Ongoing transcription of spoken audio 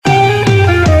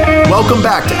Welcome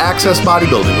back to Access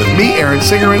Bodybuilding with me, Aaron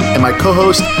Singerman, and my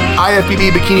co-host,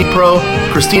 IFBB Bikini Pro,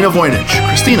 Christina Voynich.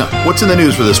 Christina, what's in the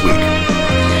news for this week?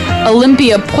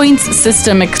 Olympia points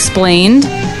system explained.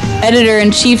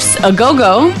 Editor-in-Chief's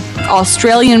Agogo,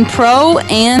 Australian Pro,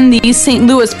 and the St.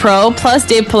 Louis Pro. Plus,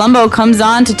 Dave Palumbo comes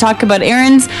on to talk about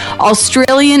Aaron's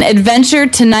Australian adventure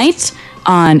tonight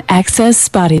on Access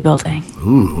Bodybuilding.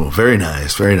 Ooh, very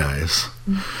nice, very nice.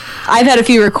 I've had a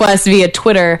few requests via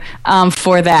Twitter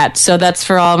for that, so that's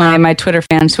for all my Twitter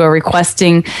fans who are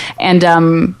requesting and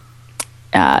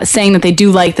saying that they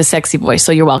do like the sexy voice,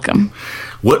 so you're welcome.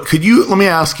 Let me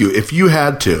ask you, if you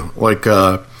had to,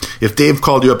 if Dave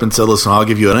called you up and said, listen, I'll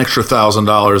give you an extra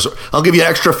 $1,000, I'll give you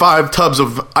extra 5 tubs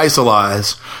of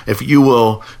Isolyze if you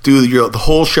will do the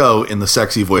whole show in the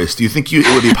sexy voice, do you think it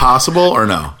would be possible or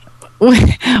no?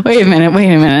 Wait a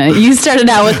minute. You started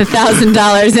out with $1,000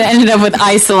 and ended up with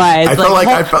Isolyze. I felt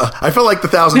like the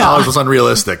 $1,000 was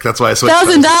unrealistic. That's why I switched.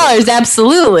 $1,000,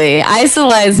 absolutely.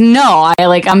 Isolyze, no.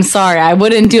 I'm sorry. I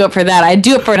wouldn't do it for that. I'd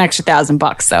do it for an extra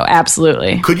 $1,000. So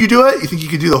absolutely. Could you do it? You think you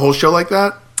could do the whole show like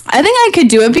that? I think I could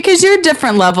do it because you're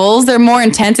different levels. They're more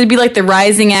intense. It'd be like the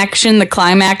rising action, the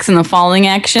climax, and the falling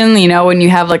action. You know, when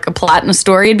you have like a plot and a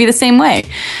story, it'd be the same way.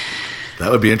 That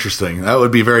would be interesting. That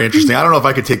would be very interesting. I don't know if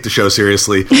I could take the show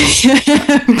seriously. You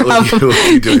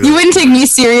wouldn't take me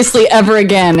seriously ever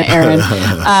again, Aaron.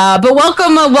 But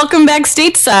welcome back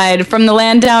stateside from the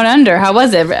land down under. How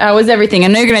was it? How was everything? I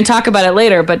know you're going to talk about it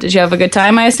later, but did you have a good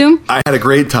time, I assume? I had a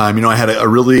great time. I had a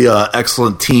really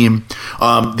excellent team.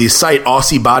 The site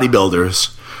Aussie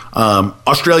Bodybuilders,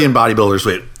 Australian Bodybuilders.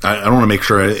 Wait, I don't want to make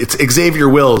sure. It's Xavier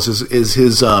Wills is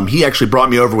his. He actually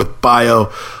brought me over with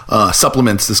bio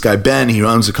supplements. This guy Ben, he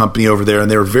owns a company over there, and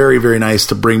they were very, very nice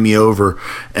to bring me over.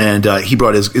 And he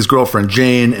brought his girlfriend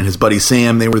Jane and his buddy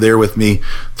Sam. They were there with me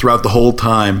throughout the whole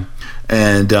time,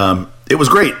 and it was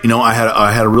great. I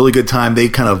had a really good time. They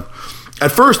kind of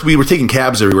at first we were taking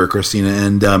cabs everywhere, Christina,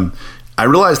 and I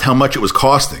realized how much it was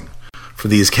costing for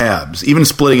these cabs, even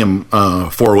splitting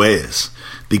them 4 ways.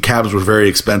 The cabs were very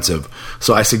expensive.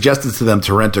 So I suggested to them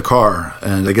to rent a car,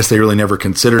 and I guess they really never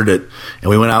considered it. And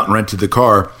we went out and rented the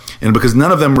car. And because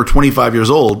none of them were 25 years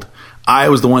old, I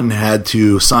was the one who had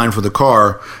to sign for the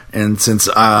car. And since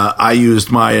I used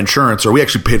my insurance, or we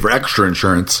actually paid for extra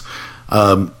insurance,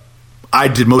 I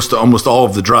did almost all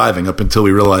of the driving up until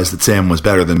we realized that Sam was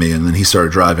better than me, and then he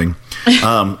started driving.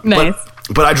 Nice.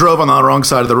 But I drove on the wrong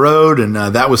side of the road, and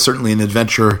that was certainly an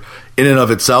adventure in and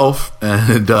of itself.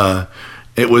 And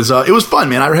it was fun,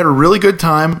 man. I had a really good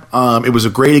time. It was a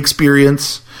great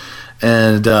experience,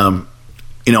 and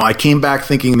I came back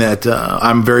thinking that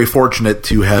I'm very fortunate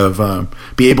to have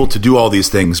be able to do all these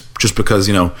things just because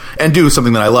and do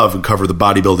something that I love and cover the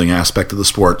bodybuilding aspect of the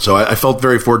sport. So I felt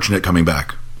very fortunate coming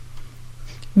back.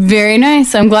 Very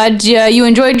nice. I'm glad you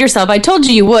enjoyed yourself. I told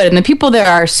you would, and the people there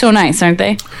are so nice, aren't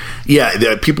they? Yeah,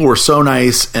 the people were so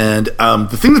nice, and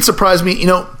the thing that surprised me,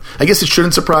 I guess it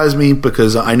shouldn't surprise me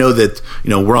because I know that,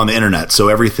 we're on the internet, so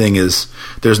everything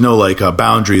there's no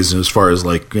boundaries as far as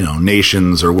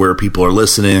nations or where people are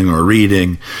listening or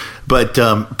reading. But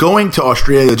going to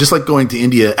Australia, just like going to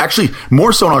India, actually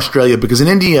more so in Australia, because in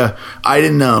India, I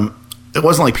didn't, it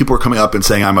wasn't like people were coming up and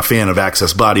saying, I'm a fan of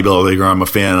Access Bodybuilding, or I'm a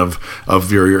fan of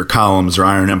your columns or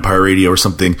Iron Empire Radio or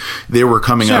something. They were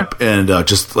coming up and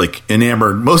just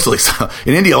enamored, mostly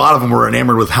in India, a lot of them were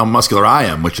enamored with how muscular I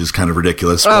am, which is kind of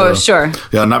ridiculous. Oh, sure.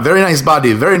 Yeah, not very nice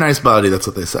body, very nice body. That's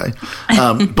what they say.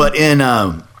 But in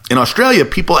Australia,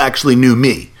 people actually knew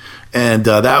me. And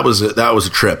that was a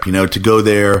trip, to go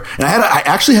there. And I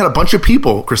actually had a bunch of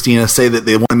people, Christina, say that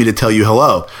they wanted me to tell you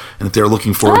hello and that they're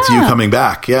looking forward to you coming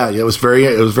back. Yeah, it was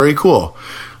very cool.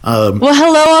 Well,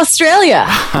 hello, Australia.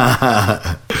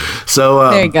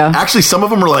 So there you go. Actually, some of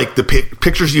them were the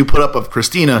pictures you put up of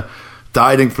Christina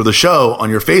dieting for the show on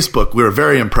your Facebook. We were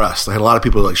very impressed. I had a lot of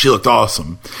people she looked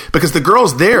awesome, because the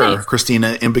girls there, nice.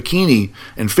 Christina, in bikini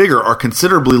and figure are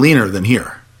considerably leaner than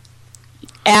here.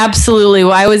 Absolutely.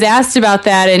 Well, I was asked about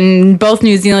that in both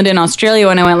New Zealand and Australia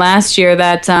when I went last year,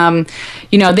 that,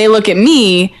 they look at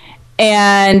me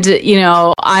and,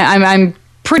 I'm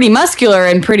pretty muscular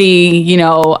and pretty,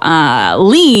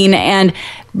 lean, and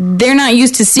they're not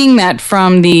used to seeing that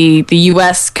from the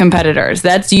U.S. competitors.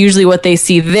 That's usually what they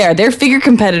see there. Their figure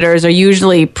competitors are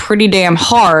usually pretty damn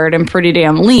hard and pretty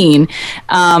damn lean,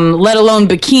 let alone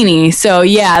bikini. So,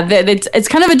 yeah, it's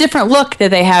kind of a different look that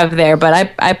they have there,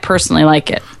 but I personally like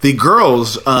it. The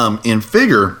girls in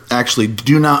figure actually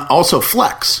do not also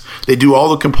flex. They do all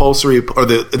the compulsory, or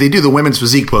they do the women's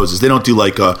physique poses. They don't do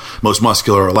most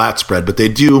muscular or lat spread, but they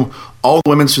do all the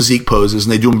women's physique poses,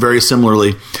 and they do them very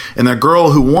similarly. And the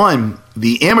girl who won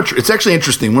the amateur, it's actually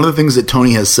interesting. One of the things that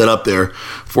Tony has set up there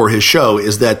for his show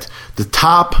is that the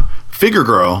top figure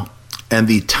girl and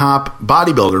the top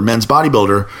bodybuilder, men's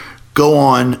bodybuilder, go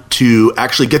on to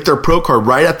actually get their pro card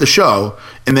right at the show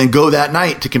and then go that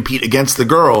night to compete against the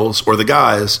girls or the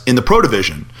guys in the pro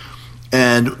division.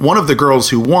 And one of the girls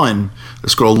who won,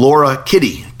 this girl Laura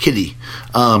Kitty,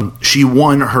 she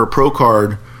won her pro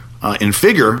card in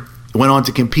figure, went on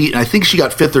to compete, and I think she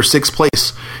got 5th or 6th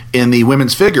place in the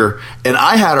women's figure. And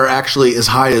I had her actually as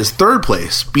high as 3rd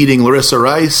place, beating Larissa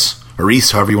Rice, or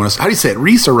Reese, however you want to say. How do you say it?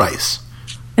 Reese or Rice?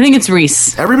 I think it's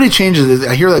Reese. Everybody changes it.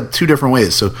 I hear that 2 different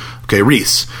ways. So, okay,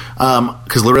 Reese.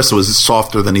 Because Larissa was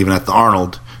softer than even at the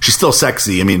Arnold. She's still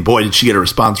sexy. I mean, boy, did she get a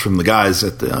response from the guys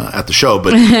at the show.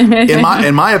 But in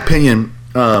my opinion,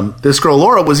 this girl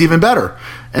Laura was even better.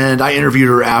 And I interviewed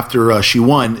her after she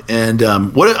won. And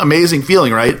what an amazing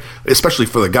feeling, right? Especially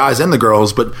for the guys and the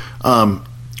girls. But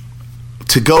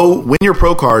to go win your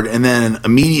pro card and then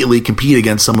immediately compete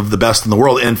against some of the best in the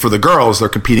world. And for the girls, they're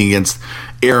competing against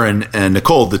Erin and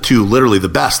Nicole, the 2 literally the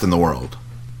best in the world.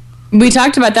 We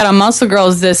talked about that on Muscle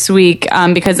Girls this week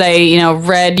because I,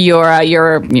 read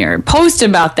your post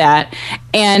about that,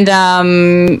 and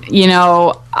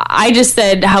I just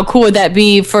said, how cool would that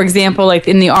be? For example, like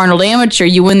in the Arnold Amateur,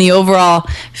 you win the overall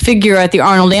figure at the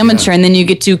Arnold Amateur, and then you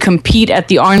get to compete at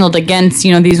the Arnold against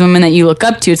these women that you look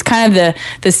up to. It's kind of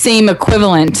the same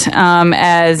equivalent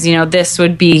as this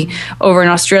would be over in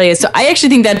Australia. So I actually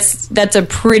think that's a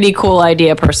pretty cool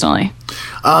idea, personally.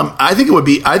 I think it would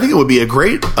be a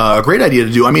great idea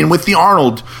to do. I mean, with the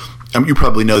Arnold, you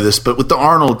probably know this, but with the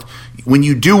Arnold, when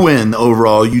you do win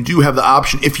overall, you do have the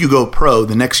option, if you go pro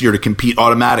the next year, to compete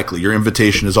automatically. Your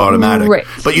invitation is automatic, right.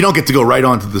 But you don't get to go right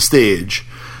onto the stage.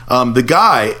 The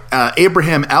guy,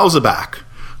 Abraham Alzabak,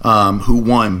 who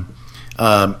won,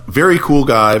 very cool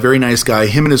guy, very nice guy.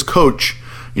 Him and his coach,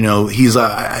 he's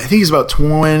I think he's about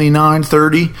 29,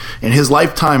 30, and his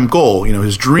lifetime goal,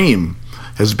 his dream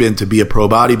has been to be a pro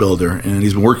bodybuilder, and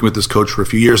he's been working with this coach for a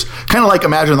few years. Kind of like,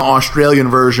 imagine the Australian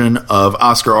version of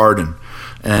Oscar Arden.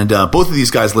 And both of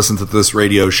these guys listen to this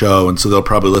radio show, and so they're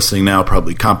probably listening now,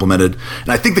 probably complimented. And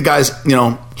I think the guys, he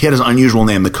had his unusual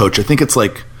name, the coach. I think it's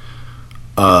like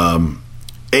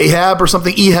Ahab or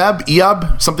something,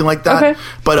 Ehab, something like that. Okay.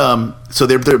 But so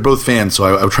they're both fans, so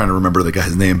I was trying to remember the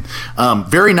guy's name.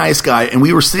 Very nice guy, and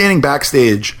we were standing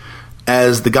backstage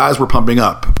as the guys were pumping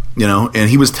up, and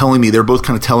he was telling me, they're both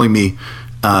kind of telling me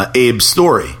Abe's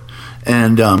story.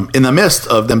 And in the midst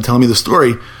of them telling me the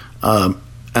story,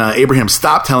 Abraham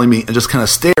stopped telling me and just kind of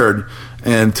stared.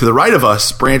 And to the right of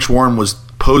us, Branch Warren was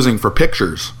posing for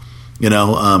pictures. They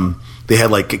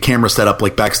had like a camera set up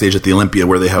like backstage at the Olympia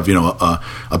where they have,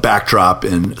 a backdrop.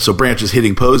 And so Branch is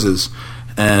hitting poses.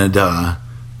 And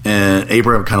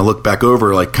Abraham kind of looked back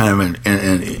over like kind of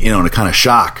in a kind of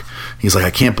shock. He's like,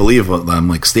 I can't believe I'm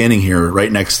like standing here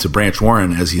right next to Branch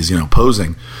Warren as he's,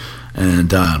 posing.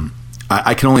 And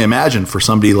I can only imagine for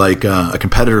somebody like a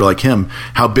competitor like him,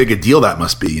 how big a deal that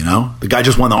must be, The guy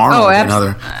just won the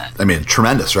Arnold.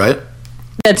 Tremendous, right?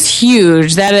 That's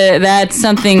huge. That's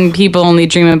something people only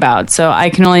dream about. So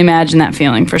I can only imagine that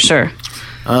feeling for sure.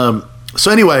 So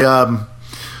anyway,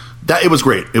 that it was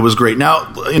great. It was great.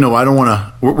 Now, I don't want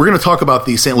to. We're going to talk about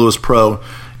the St. Louis Pro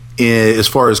as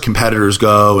far as competitors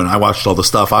go, and I watched all the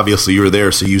stuff. Obviously, you were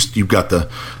there, so you've got the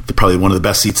probably one of the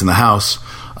best seats in the house.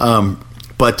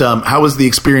 But how was the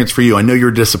experience for you? I know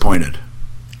you're disappointed.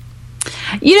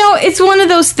 It's one of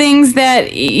those things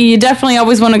that you definitely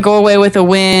always want to go away with a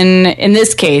win. In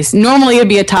this case, normally it'd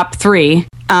be a top 3.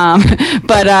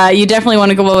 But you definitely want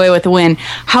to go away with a win.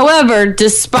 However,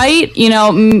 despite,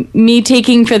 me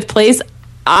taking 5th place,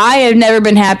 I have never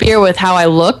been happier with how I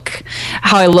looked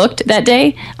that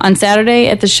day on Saturday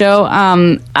at the show.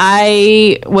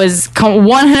 I was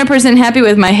 100% happy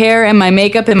with my hair and my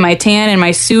makeup and my tan and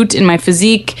my suit and my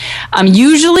physique.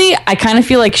 Usually I kind of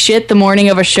feel like shit the morning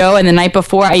of a show, and the night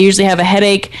before I usually have a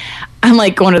headache. I'm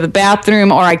like going to the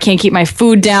bathroom, or I can't keep my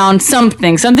food down.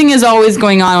 Something is always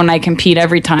going on when I compete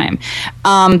every time.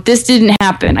 This didn't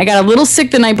happen. I got a little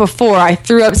sick the night before. I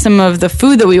threw up some of the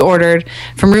food that we ordered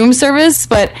from room service,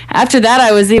 but after that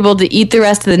I was able to eat the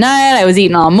rest of the night. I was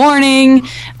eating all morning.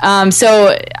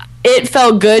 So it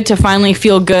felt good to finally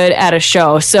feel good at a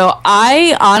show. So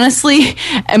I honestly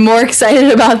am more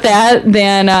excited about that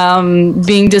than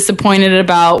being disappointed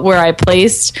about where I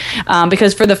placed,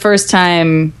 because for the first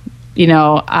time,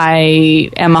 I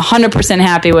am 100%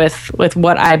 happy with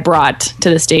what I brought to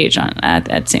the stage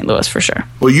at St. Louis for sure.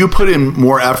 Well, you put in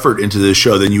more effort into this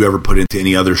show than you ever put into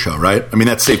any other show, right? I mean,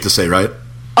 that's safe to say, right?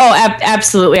 Oh,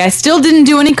 absolutely. I still didn't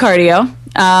do any cardio.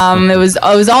 It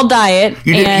was all diet.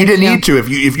 You didn't need to. If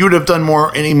you would have done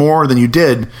any more than you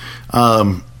did,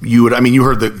 you would. I mean, you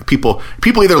heard the people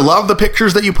either love the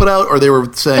pictures that you put out, or they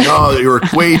were saying, "Oh,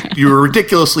 you were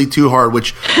ridiculously too hard,"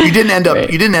 which you didn't end up.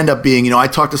 Right. You didn't end up being. I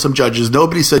talked to some judges.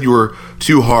 Nobody said you were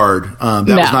too hard. That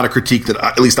was not a critique that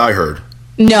at least I heard.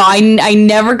 No, I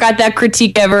never got that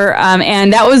critique ever.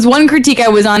 And that was one critique I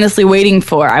was honestly waiting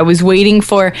for. I was waiting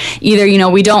for either,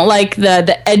 we don't like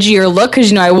the edgier look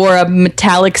because, I wore a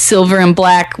metallic silver and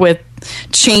black with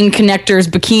chain connectors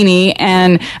bikini,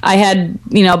 and I had,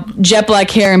 jet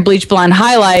black hair and bleach blonde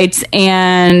highlights,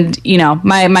 and,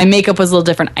 my makeup was a little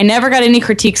different. I never got any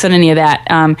critiques on any of that.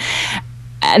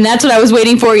 And that's what I was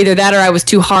waiting for, either that or I was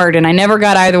too hard, and I never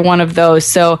got either one of those.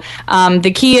 So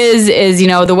the key is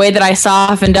the way that I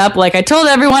softened up. Like I told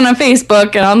everyone on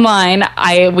Facebook and online,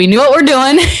 we knew what we're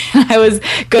doing. I was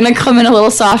going to come in a little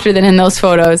softer than in those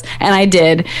photos, and I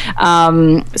did.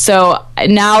 So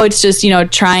now it's just,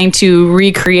 trying to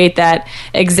recreate that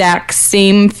exact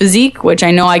same physique, which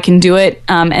I know I can do it,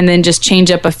 and then just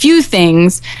change up a few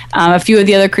things, a few of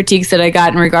the other critiques that I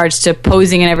got in regards to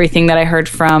posing and everything that I heard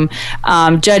from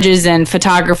judges and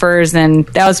photographers, and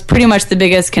that was pretty much the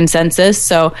biggest consensus.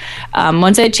 So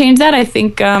once I change that, I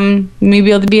think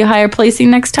maybe it'll be a higher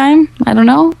placing next time. I don't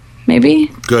know. Maybe.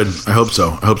 Good. I hope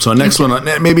so. Next one,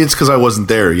 maybe it's because I wasn't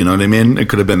there. You know what I mean? It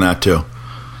could have been that too.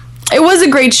 It was a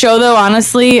great show, though,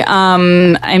 honestly. I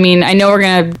mean, I know we're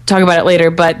going to talk about it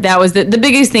later, but that was the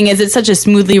biggest thing is it's such a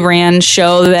smoothly ran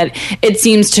show that it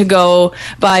seems to go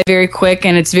by very quick,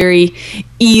 and it's very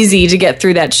easy to get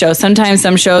through that show. Sometimes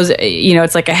some shows,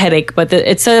 it's like a headache, but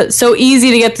it's so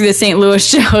easy to get through the St. Louis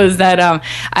shows that I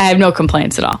have no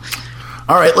complaints at all.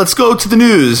 All right, let's go to the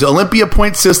news. Olympia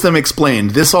point system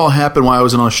explained. This all happened while I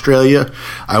was in Australia.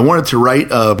 I wanted to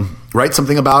write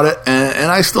something about it,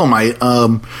 and I still might.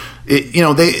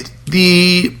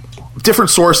 The different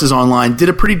sources online did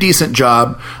a pretty decent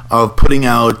job of putting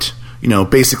out,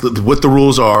 basically what the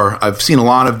rules are. I've seen a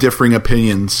lot of differing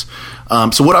opinions.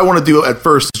 So what I want to do at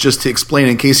first is just to explain,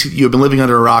 in case you've been living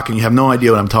under a rock and you have no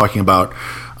idea what I'm talking about.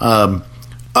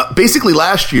 Basically,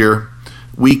 last year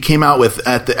we came out with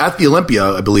at the Olympia,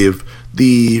 I believe.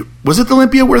 Was it the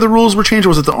Olympia where the rules were changed, or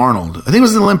was it the Arnold? I think it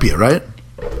was the Olympia, right?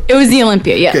 It was the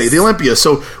Olympia, yes. Okay, the Olympia.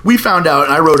 So we found out,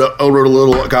 and I wrote a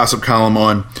little gossip column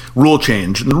on rule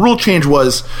change. And the rule change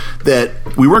was that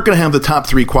we weren't going to have the top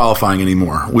three qualifying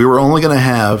anymore. We were only going to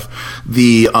have at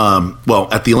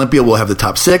the Olympia we'll have the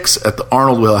top six. At the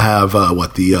Arnold we'll have I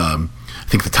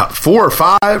think the top 4 or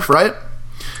 5, right?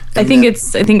 I think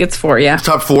it's 4, yeah.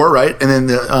 Top 4, right? And then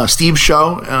the Steve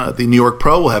show, the New York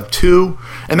Pro, will have 2,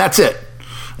 and that's it.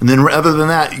 And then, other than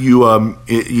that, you're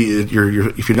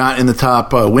if you're not in the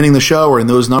top winning the show or in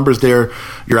those numbers there,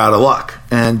 you're out of luck.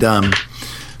 And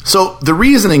so the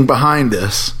reasoning behind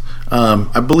this,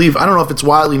 I believe, I don't know if it's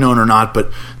widely known or not,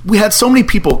 but we had so many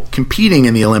people competing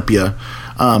in the Olympia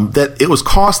that it was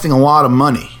costing a lot of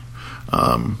money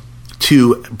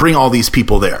to bring all these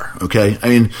people there. Okay, I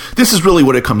mean, this is really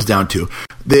what it comes down to: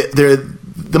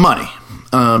 the money,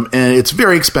 and it's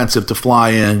very expensive to fly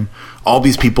in all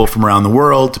these people from around the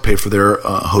world, to pay for their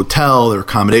hotel, their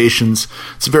accommodations.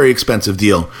 It's a very expensive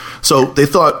deal. So they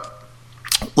thought,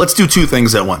 let's do 2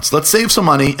 things at once. Let's save some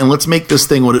money, and let's make this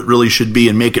thing what it really should be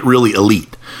and make it really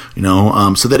elite.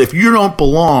 So that if you don't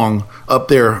belong up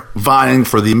there vying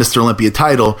for the Mr. Olympia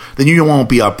title, then you won't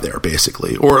be up there,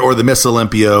 basically. Or the Miss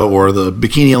Olympia, or the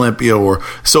Bikini Olympia, or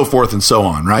so forth and so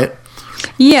on, right?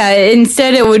 Yeah,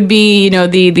 instead it would be,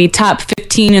 the top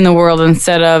 15 in the world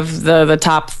instead of the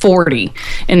top 40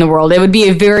 in the world. It would be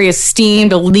a very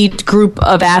esteemed, elite group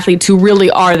of athletes who really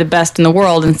are the best in the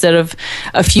world, instead of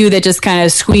a few that just kind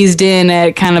of squeezed in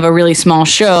at kind of a really small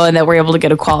show and that were able to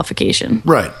get a qualification.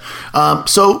 Right.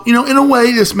 So, in a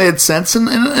way, this made sense, and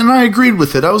I agreed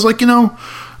with it. I was like, I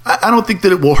don't think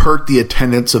that it will hurt the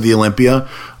attendance of the Olympia.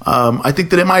 I think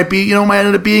that it might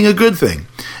end up being a good thing.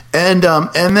 And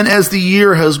then as the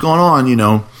year has gone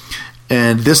on,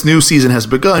 and this new season has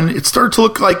begun, it started to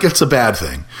look like it's a bad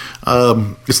thing.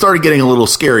 It started getting a little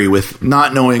scary with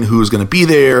not knowing who's going to be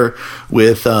there,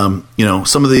 with, some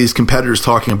of these competitors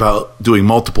talking about doing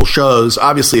multiple shows.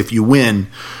 Obviously, if you win,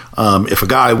 if a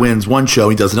guy wins one show,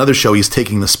 he does another show, he's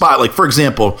taking the spot. Like, for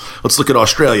example, let's look at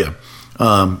Australia.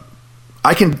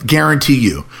 I can guarantee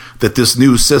you that this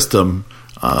new system,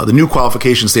 the new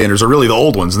qualification standards are really the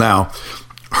old ones now,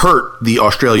 hurt the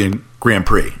Australian Grand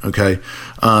Prix, okay?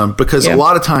 Because a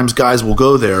lot of times guys will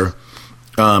go there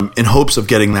in hopes of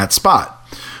getting that spot.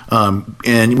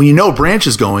 And when Branch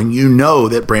is going,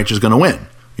 that Branch is going to win.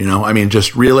 You know, I mean,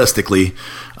 just realistically,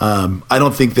 I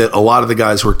don't think that a lot of the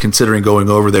guys who were considering going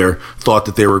over there thought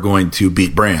that they were going to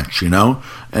beat Branch, you know?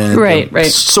 And, right.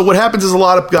 So what happens is a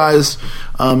lot of guys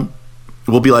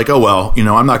will be like, oh, well, you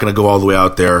know, I'm not going to go all the way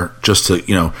out there just to,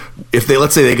 you know, if they,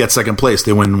 let's say they get second place,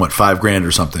 they win, what, $5,000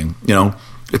 or something, you know?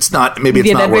 It's not, maybe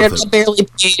it's not worth it.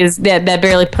 That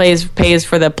barely pays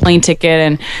for the plane ticket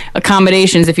and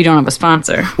accommodations if you don't have a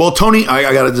sponsor. Well, Tony,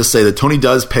 I got to just say that Tony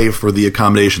does pay for the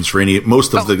accommodations for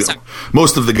most of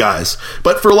the guys.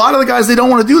 But for a lot of the guys, they don't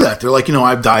want to do that. They're like, you know,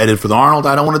 I've dieted for the Arnold.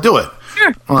 I don't want to do it.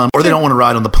 Sure. Or they don't want to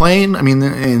ride on the plane. I mean,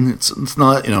 and it's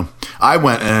not, you know, I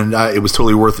went and it was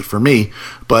totally worth it for me.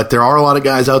 But there are a lot of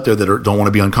guys out there that don't want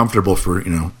to be uncomfortable for, you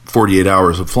know, 48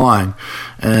 hours of flying.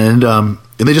 And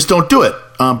they just don't do it.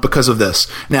 Because of this.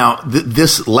 Now,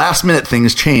 this last minute thing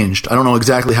has changed. I don't know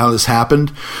exactly how this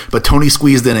happened, but Tony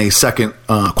squeezed in a second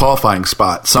qualifying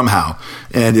spot somehow,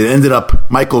 and it ended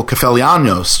up Michael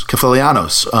Kefalianos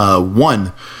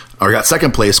won or got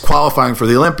second place qualifying for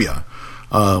the Olympia,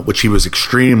 which he was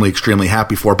extremely, extremely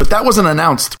happy for. But that wasn't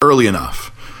announced early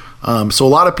enough. So a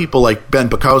lot of people like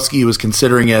Ben Bukowski was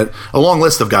considering it. A long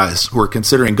list of guys who were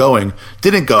considering going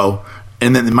didn't go,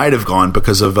 and then they might have gone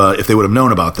because of if they would have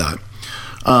known about that.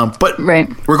 But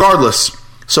regardless,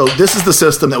 so this is the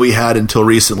system that we had until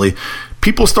recently.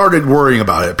 People started worrying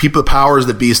about it. The powers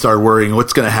that be started worrying,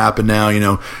 what's going to happen now? You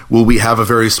know, will we have a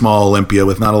very small Olympia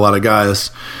with not a lot of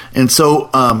guys? And so,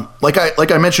 like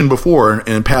I mentioned before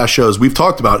in past shows, we've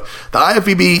talked about the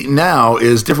IFBB now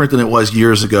is different than it was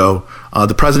years ago.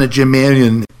 The president, Jim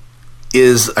Manion,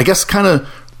 is, I guess,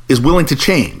 is willing to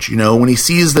change. You know, when he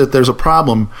sees that there's a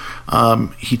problem,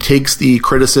 he takes the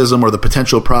criticism or the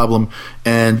potential problem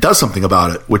and does something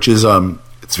about it, which is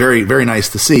it's very, very nice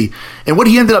to see. And what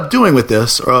he ended up doing with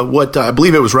this, what I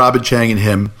believe it was Robin Chang and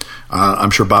him, I'm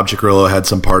sure Bob Ciccarello had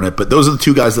some part in it, but those are the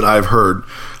two guys that I've heard,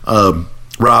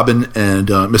 Robin and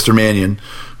Mr. Manion,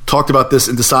 talked about this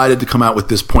and decided to come out with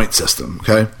this point system,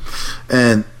 okay?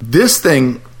 And this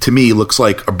thing, to me, looks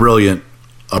like a brilliant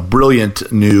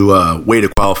new way to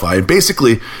qualify. And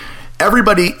basically,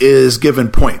 everybody is given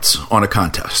points on a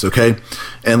contest, okay?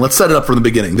 And let's set it up from the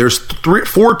beginning. There's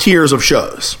 4 tiers of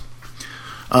shows.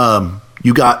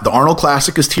 You got the Arnold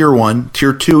Classic is tier 1.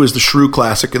 Tier 2 is the Shrew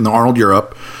Classic in the Arnold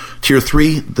Europe. Tier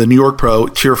 3, the New York Pro.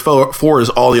 Tier 4 is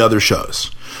all the other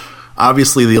shows.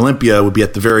 Obviously, the Olympia would be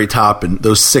at the very top, and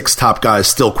those 6 top guys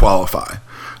still qualify.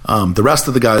 The rest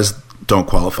of the guys don't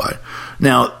qualify.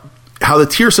 Now, how the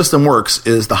tier system works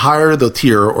is the higher the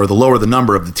tier or the lower the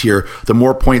number of the tier, the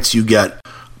more points you get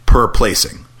per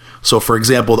placing. So, for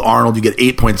example, the Arnold, you get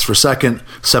 8 points for second,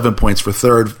 7 points for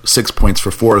third, 6 points for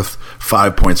fourth,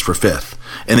 5 points for fifth.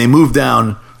 And they move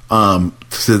down to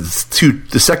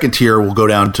the second tier will go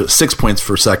down to 6 points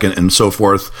for second and so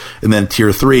forth. And then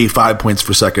tier 3, 5 points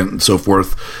for second and so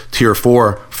forth. Tier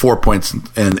 4, 4 points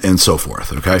and so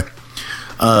forth. Okay.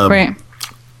 Right.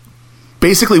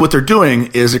 Basically, what they're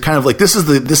doing is they're kind of like this is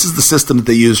the system that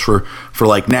they use for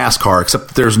like NASCAR, except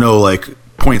that there's no like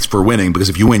points for winning, because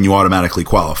if you win, you automatically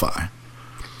qualify.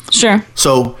 Sure.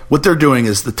 So what they're doing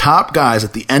is the top guys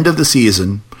at the end of the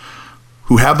season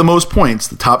who have the most points,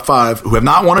 the top 5 who have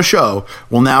not won a show,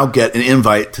 will now get an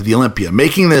invite to the Olympia,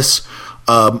 making this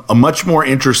a much more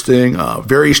interesting,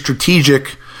 very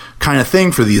strategic kind of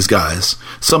thing for these guys.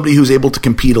 Somebody who's able to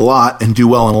compete a lot and do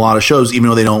well in a lot of shows, even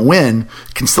though they don't win,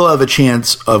 can still have a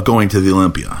chance of going to the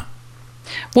Olympia.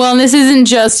 Well, and this isn't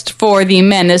just for the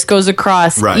men. This goes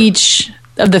across each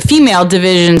of the female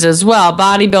divisions as well.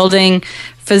 Bodybuilding,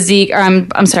 physique, or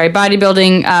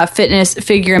bodybuilding, fitness,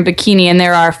 figure, and bikini. And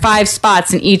there are 5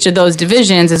 spots in each of those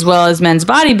divisions, as well as men's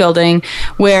bodybuilding,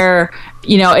 where,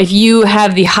 you know, if you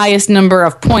have the highest number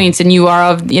of points and you are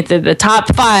of the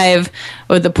top 5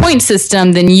 of the point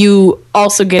system, then you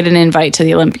also get an invite to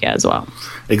the Olympia as well.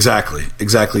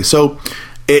 Exactly. So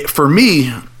for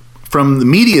me, from the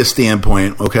media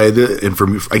standpoint, okay, and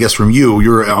from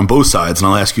you're on both sides, and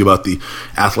I'll ask you about the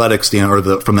athletic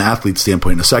from the athlete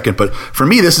standpoint in a second. But for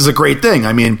me, this is a great thing.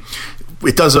 I mean,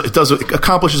 it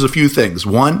accomplishes a few things.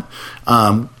 One,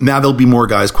 now there'll be more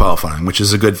guys qualifying, which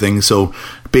is a good thing. So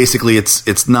basically,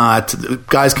 it's not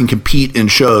guys can compete in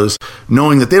shows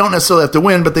knowing that they don't necessarily have to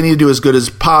win, but they need to do as good as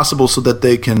possible so that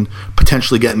they can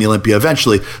potentially get in the Olympia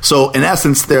eventually. So in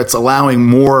essence, it's allowing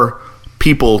more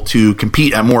people to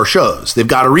compete at more shows. They've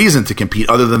got a reason to compete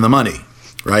other than the money,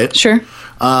 right? Sure.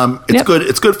 It's good.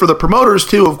 It's good for the promoters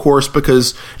too, of course,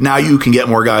 because now you can get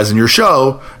more guys in your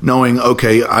show, knowing,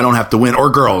 okay, I don't have to win. Or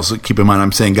girls. Keep in mind,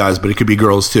 I'm saying guys, but it could be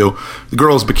girls too. The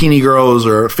girls, bikini girls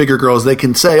or figure girls, they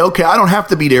can say, okay, I don't have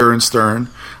to beat Aaron Stern.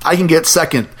 I can get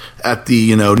second at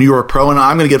the New York Pro, and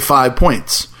I'm going to get 5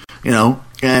 points.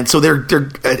 And so they're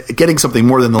getting something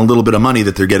more than the little bit of money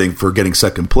that they're getting for getting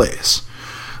second place.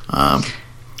 Now,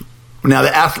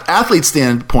 the athlete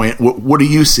standpoint, what do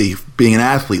you see being an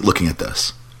athlete looking at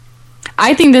this?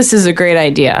 I think this is a great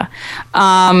idea.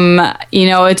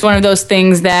 It's one of those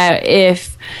things that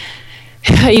if,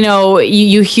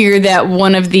 you hear that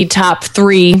one of the top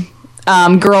 3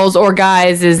 girls or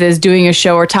guys is doing a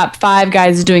show, or top 5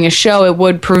 guys is doing a show, it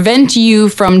would prevent you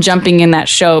from jumping in that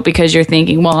show because you're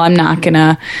thinking, well, I'm not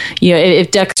gonna,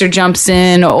 if Dexter jumps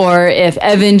in or if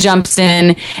Evan jumps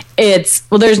in,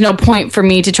 there's no point for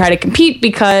me to try to compete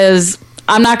because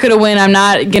I'm not going to win. I'm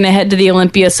not going to head to the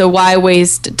Olympia. So why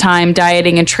waste time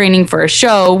dieting and training for a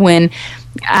show when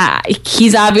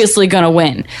he's obviously going to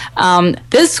win?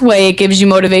 This way, it gives you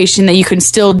motivation that you can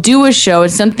still do a show.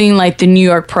 It's something like the New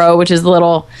York Pro, which is a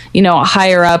little,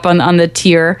 higher up on the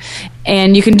tier.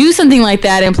 And you can do something like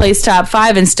that and place top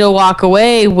 5 and still walk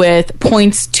away with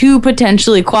points to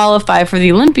potentially qualify for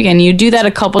the Olympia. And you do that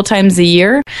a couple times a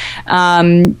year.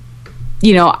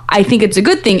 I think it's a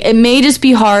good thing. It may just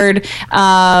be hard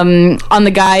on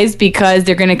the guys because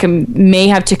they're going to may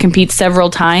have to compete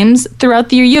several times throughout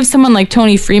the year. You have someone like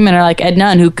Tony Freeman or like Ed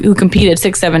Nunn who competed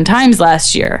 6-7 times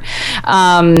last year.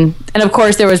 And of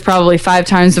course, there was probably 5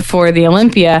 times before the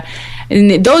Olympia.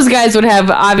 And those guys would have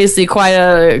obviously quite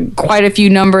a few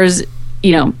numbers,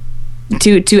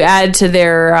 to add to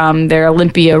their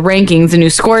Olympia rankings, a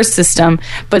new score system.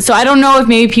 But so I don't know if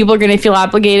maybe people are going to feel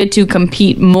obligated to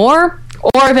compete more,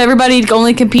 or if everybody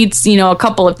only competes, a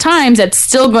couple of times, that's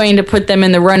still going to put them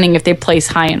in the running if they place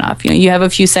high enough. You have a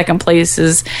few second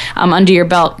places under your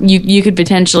belt, you could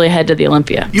potentially head to the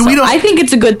Olympia. I think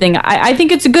it's a good thing. I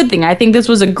think it's a good thing. I think this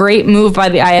was a great move by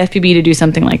the IFBB to do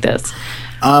something like this.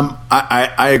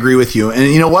 I agree with you.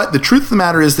 And you know what? The truth of the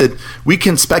matter is that we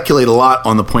can speculate a lot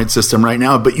on the point system right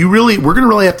now, but we're going to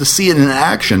really have to see it in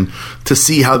action to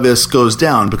see how this goes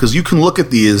down, because you can look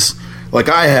at these like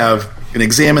I have and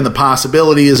examine the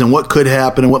possibilities and what could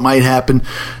happen and what might happen,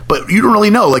 but you don't really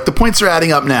know. Like, the points are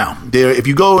adding up now. If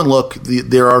you go and look,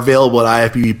 they are available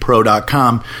at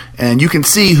ifbbpro.com, and you can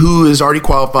see who is already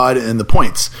qualified in the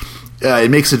points.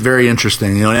 It makes it very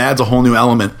interesting. It adds a whole new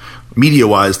element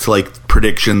media-wise to like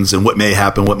predictions and what may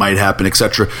happen, what might happen,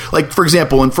 etc. Like, for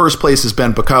example, in first place is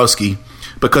Ben Bukowski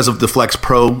because of the Flex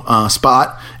Pro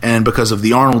spot and because of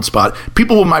the Arnold spot.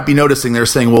 People might be noticing, they're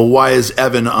saying, well, why is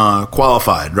Evan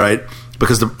qualified, right?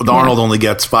 Because the Arnold only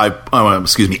gets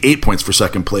 8 points for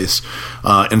second place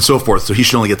and so forth. So he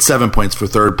should only get 7 points for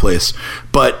third place.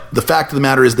 But the fact of the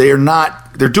matter is they're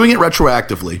doing it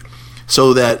retroactively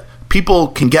so that people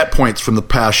can get points from the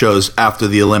past shows after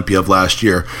the Olympia of last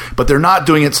year, but they're not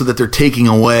doing it so that they're taking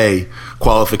away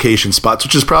qualification spots,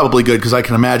 which is probably good, because I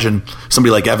can imagine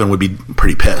somebody like Evan would be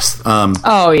pretty pissed.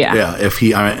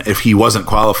 If he wasn't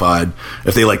qualified,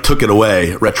 if they took it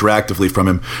away retroactively from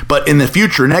him. But in the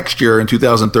future, next year in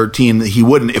 2013, he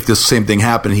wouldn't. If this same thing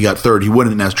happened, he got third, he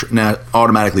wouldn't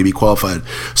automatically be qualified.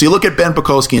 So you look at Ben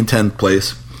Bukowski in 10th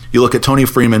place, you look at Tony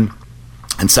Freeman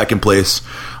in second place.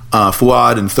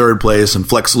 Fouad in third place, and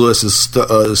Flex Lewis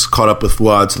is caught up with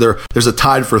Fouad. So there's a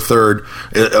tied for third,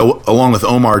 along with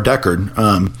Omar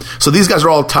Deckard. So these guys are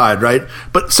all tied, right?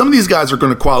 But some of these guys are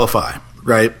going to qualify,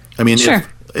 right? I mean, sure.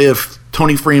 If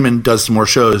Tony Freeman does some more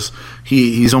shows,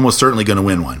 he's almost certainly going to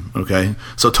win one, okay?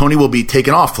 So Tony will be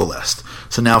taken off the list.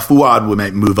 So now Fouad will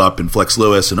move up, and Flex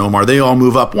Lewis and Omar, they all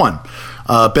move up one.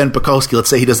 Ben Bukowski, let's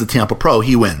say he does the Tampa Pro,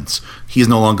 he wins. He's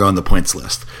no longer on the points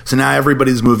list. So now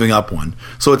everybody's moving up one.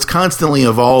 So it's constantly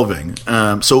evolving.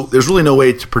 So there's really no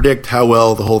way to predict how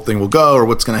well the whole thing will go or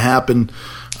what's going to happen.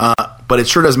 But it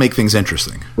sure does make things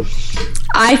interesting.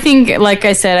 I think, like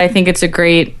I said, I think it's a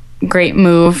great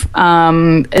move,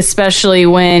 especially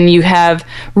when you have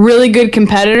really good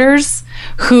competitors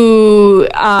who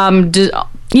bang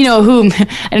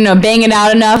it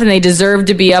out enough and they deserve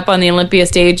to be up on the Olympia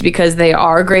stage because they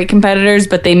are great competitors,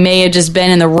 but they may have just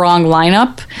been in the wrong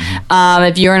lineup.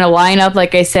 If you're in a lineup,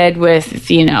 like I said, with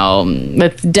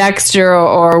Dexter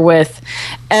or with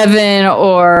Evan,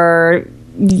 or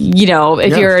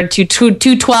if you're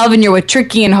 212 and you're with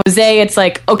Tricky and Jose, it's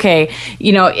like, okay,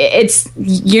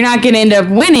 you're not going to end up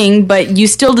winning, but you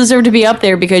still deserve to be up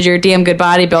there because you're a damn good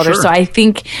bodybuilder. Sure. So I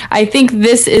think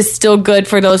this is still good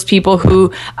for those people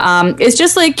who, it's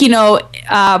just like,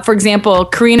 for example,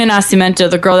 Karina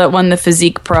Nascimento, the girl that won the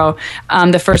Physique Pro,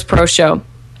 the first pro show.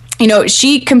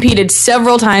 she competed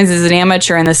several times as an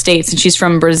amateur in the States, and she's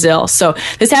from Brazil. So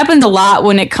this happens a lot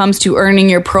when it comes to earning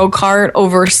your pro card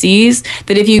overseas,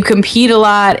 that if you compete a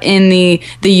lot in the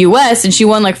U.S., and she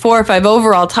won like 4 or 5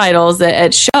 overall titles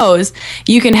at shows,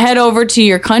 you can head over to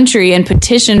your country and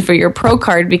petition for your pro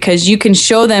card, because you can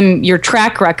show them your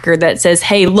track record that says,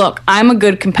 hey, look, I'm a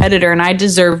good competitor and I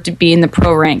deserve to be in the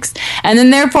pro ranks. And then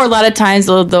therefore, a lot of times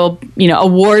they'll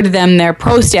award them their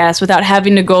pro status without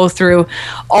having to go through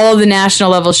all of the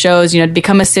national level shows, to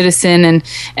become a citizen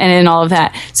and all of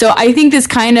that. So I think this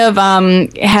kind of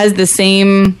has the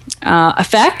same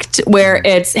effect, where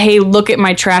it's, hey, look at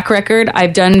my track record.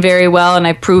 I've done very well, and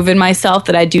I've proven myself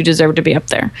that I do deserve to be up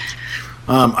there.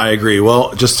 I agree.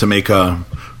 Well, just to make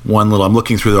I'm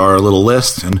looking through our little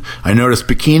list, and I noticed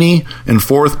bikini in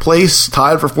 4th place,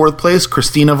 tied for 4th place,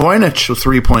 Kristina Voynich with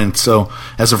 3 points. So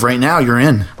as of right now, you're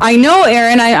in. I know,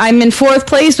 Aaron. I'm in 4th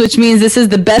place, which means this is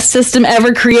the best system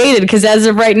ever created, because as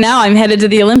of right now, I'm headed to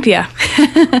the Olympia.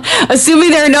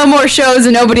 Assuming there are no more shows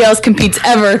and nobody else competes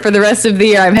ever for the rest of the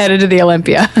year, I'm headed to the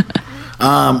Olympia.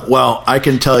 Well, I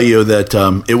can tell you that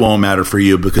it won't matter for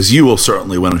you, because you will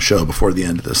certainly win a show before the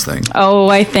end of this thing. Oh,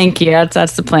 I thank you.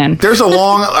 That's the plan. There's a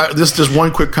long... just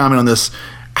one quick comment on this.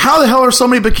 How the hell are so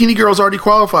many bikini girls already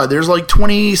qualified? There's like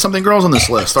 20-something girls on this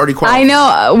list already qualified. I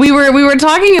know. We were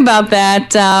talking about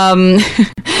that.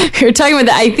 We were talking about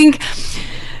that.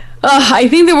 I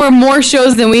think there were more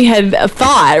shows than we had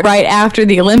thought right after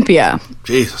the Olympia.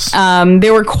 Jesus.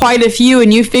 There were quite a few,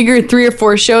 and you figured 3 or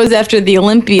 4 shows after the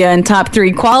Olympia and top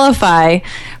 3 qualify,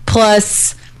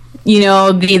 plus,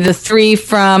 the 3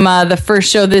 from the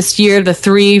first show this year, the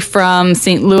 3 from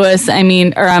St. Louis.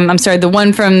 I'm sorry, the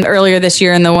one from earlier this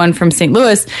year and the one from St.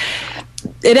 Louis.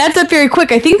 It adds up very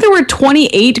quick. I think there were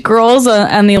 28 girls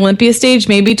on the Olympia stage,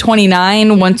 maybe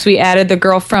 29 once we added the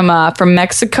girl from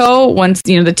Mexico, once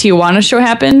the Tijuana show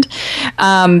happened.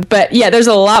 But yeah, there's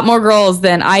a lot more girls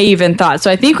than I even thought.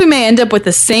 So I think we may end up with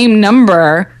the same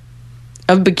number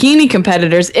of bikini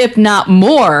competitors, if not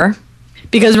more,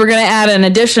 because we're going to add an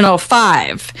additional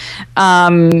 5,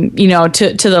 to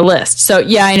the list. So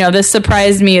yeah, I know this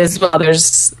surprised me as well.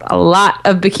 There's a lot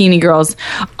of bikini girls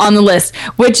on the list,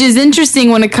 which is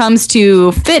interesting when it comes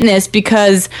to fitness,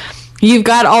 because you've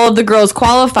got all of the girls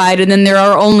qualified, and then there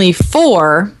are only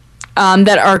 4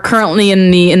 that are currently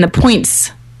in the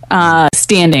points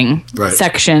standing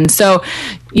section. So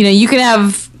you can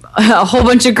have a whole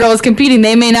bunch of girls competing.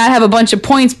 They may not have a bunch of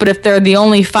points, but if they're the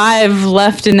only 5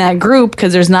 left in that group,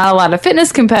 because there's not a lot of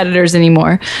fitness competitors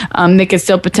anymore, they could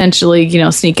still potentially,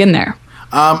 sneak in there.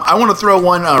 I want to throw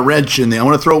one wrench in there. I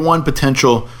want to throw one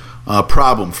potential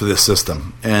problem for this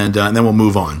system, and then we'll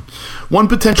move on. One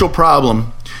potential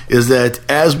problem is that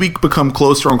as we become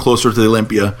closer and closer to the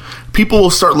Olympia, people will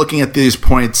start looking at these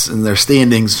points and their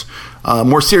standings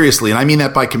more seriously, and I mean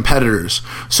that by competitors.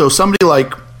 So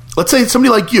let's say somebody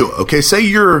like you, okay? Say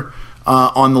you're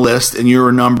on the list and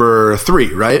you're number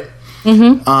 3, right?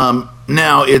 Mm-hmm.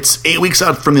 Now, it's 8 weeks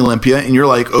out from the Olympia, and you're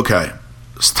like, okay,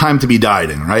 it's time to be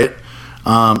dieting, right?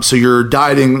 So you're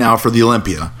dieting now for the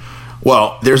Olympia.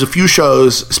 Well, there's a few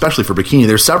shows, especially for bikini,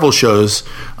 there's several shows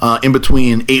in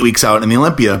between 8 weeks out and the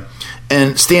Olympia,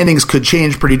 and standings could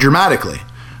change pretty dramatically.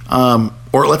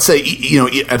 Or let's say,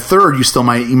 at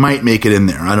 3rd, you might make it in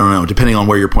there. I don't know, depending on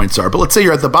where your points are. But let's say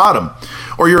you're at the bottom,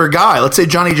 or you're a guy. Let's say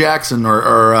Johnny Jackson,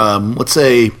 or let's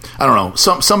say, I don't know,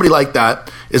 somebody like that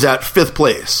is at 5th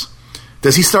place.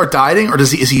 Does he start dieting, or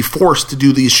is he forced to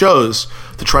do these shows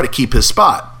to try to keep his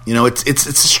spot?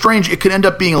 It's strange. It could end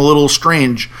up being a little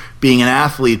strange being an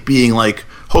athlete, being like,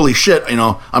 holy shit,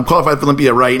 I'm qualified for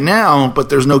Olympia right now, but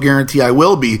there's no guarantee I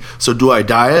will be. So do I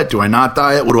diet? Do I not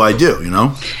diet? What do I do,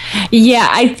 Yeah,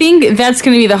 I think that's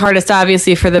going to be the hardest,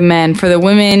 obviously, for the men. For the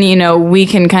women, we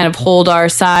can kind of hold our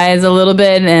size a little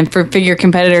bit, and for figure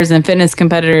competitors and fitness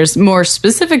competitors more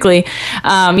specifically,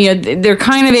 they're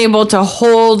kind of able to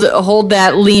hold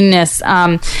that leanness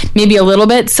maybe a little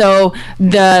bit. So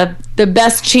the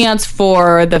best chance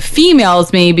for the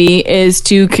females maybe is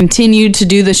to continue to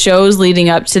do the shows leading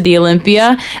up to the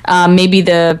Olympia, maybe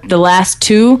the last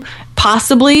 2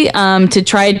 possibly, to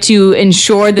try to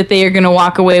ensure that they are going to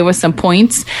walk away with some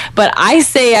points. But I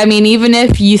say, even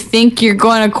if you think you're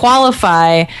going to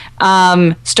qualify,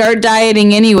 start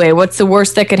dieting anyway. What's the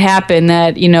worst that could happen?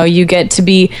 That, you get to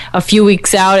be a few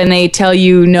weeks out and they tell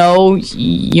you, no,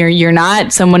 you're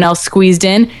not, someone else squeezed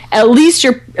in. At least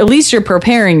you're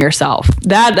preparing yourself.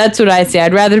 That's what I say.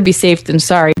 I'd rather be safe than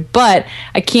sorry. But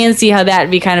I can see how that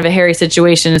would be kind of a hairy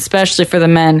situation, especially for the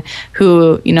men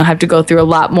who, have to go through a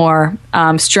lot more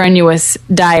strenuous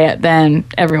diet than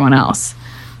everyone else.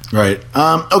 Right.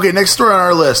 Okay, next story on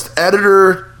our list.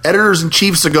 Editor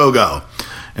Editors-in-Chiefs a go-go.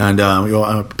 And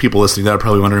people listening to that are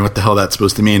probably wondering what the hell that's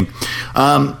supposed to mean.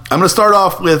 I'm going to start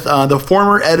off with the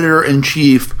former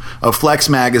editor-in-chief of Flex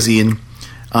Magazine,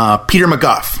 Peter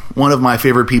McGuff, one of my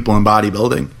favorite people in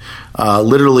bodybuilding.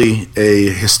 Literally a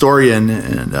historian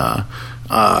and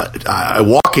a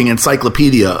walking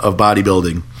encyclopedia of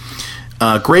bodybuilding.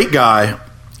 Great guy,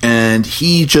 and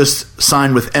he just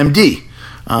signed with MD,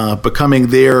 becoming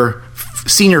their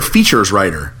senior features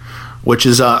writer, which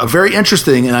is very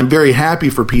interesting, and I'm very happy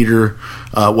for Peter.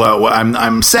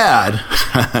 I'm sad.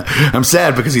 I'm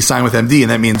sad because he signed with MD,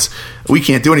 and that means we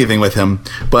can't do anything with him.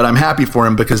 But I'm happy for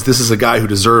him because this is a guy who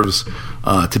deserves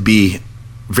to be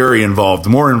very involved,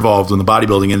 more involved in the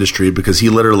bodybuilding industry, because he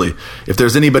literally, if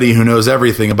there's anybody who knows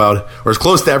everything about, or is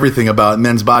close to everything about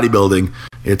men's bodybuilding,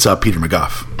 it's Peter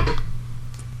McGuff.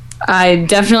 I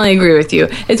definitely agree with you.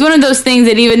 It's one of those things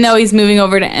that even though he's moving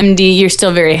over to MD, you're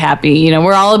still very happy. You know,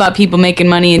 we're all about people making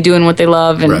money and doing what they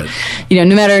love, and you know,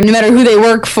 no matter who they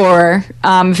work for,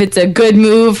 if it's a good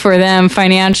move for them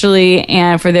financially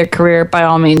and for their career, by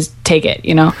all means, take it.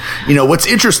 You know what's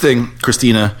interesting,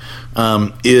 Christina,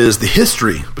 is the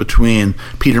history between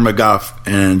Peter McGuff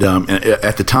and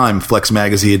at the time Flex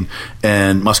Magazine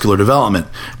and Muscular Development.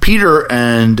 Peter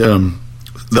and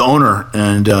the owner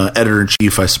and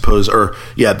editor-in-chief, I suppose, or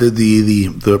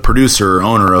the producer or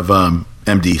owner of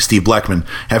MD, Steve Bleckman,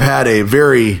 have had a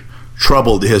very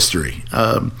troubled history.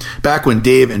 Back when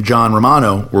Dave and John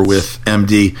Romano were with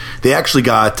MD, they actually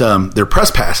got their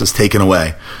press passes taken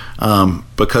away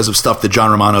because of stuff that John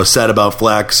Romano said about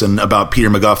Flex and about Peter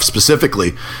McGuff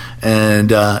specifically.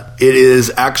 And it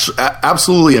is actually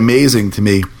absolutely amazing to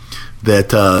me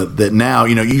that now,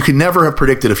 you could never have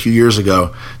predicted a few years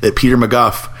ago that Peter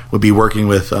McGuff would be working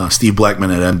with Steve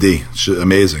Bleckman at MD. It's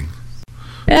amazing.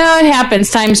 Yeah, it happens.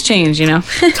 Times change,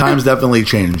 Times definitely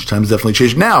changed.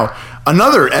 Now,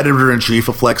 another editor-in-chief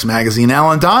of Flex Magazine,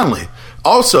 Alan Donnelly,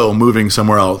 also moving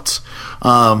somewhere else.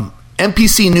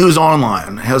 NPC News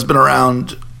Online has been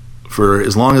around for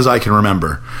as long as I can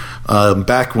remember.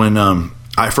 Back when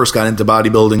I first got into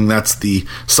bodybuilding, that's the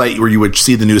site where you would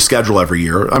see the new schedule every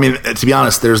year. I mean, to be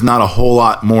honest, there's not a whole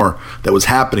lot more that was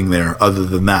happening there other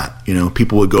than that.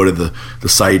 People would go to the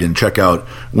site and check out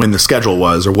when the schedule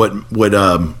was, or what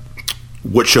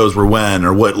shows were when,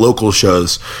 or what local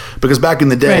shows. Because back in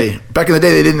the day,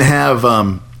 they didn't have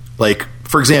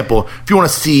for example, if you want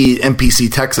to see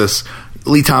NPC Texas,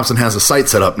 Lee Thompson has a site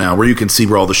set up now where you can see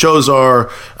where all the shows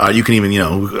are. You can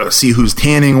even, see who's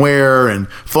tanning where, and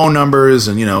phone numbers,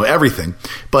 and, everything.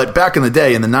 But back in the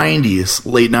day, in the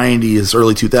 90s, late 90s,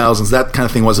 early 2000s, that kind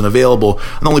of thing wasn't available.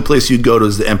 And the only place you'd go to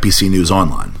is the NPC News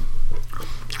Online.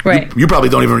 Right. You probably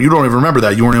don't even remember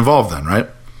that. You weren't involved then, right?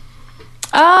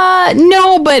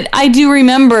 No, but I do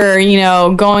remember,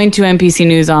 going to NPC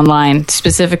News Online,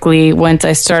 specifically once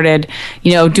I started,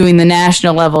 doing the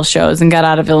national level shows and got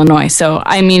out of Illinois. So,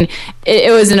 I mean,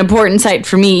 it was an important site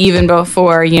for me even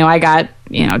before, I got,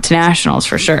 to nationals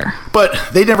for sure. But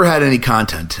they never had any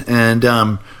content,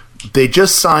 and they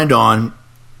just signed on.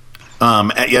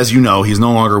 As you know, he's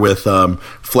no longer with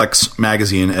Flex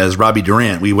Magazine as Robbie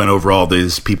Durant. We went over all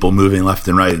these people moving left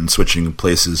and right and switching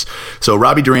places. So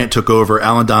Robbie Durant took over.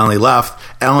 Alan Donnelly left.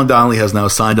 Alan Donnelly has now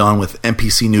signed on with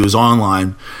NPC News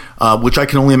Online, which I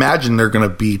can only imagine they're going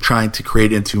to be trying to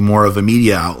create into more of a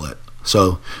media outlet.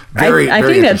 So very think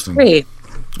interesting. That's great.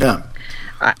 Yeah.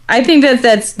 I think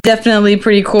that's definitely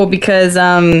pretty cool because,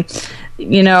 while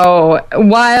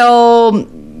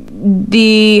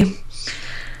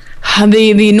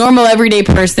the normal everyday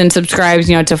person subscribes,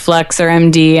 to Flex or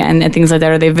MD and things like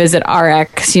that, or they visit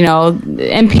RX,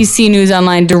 NPC News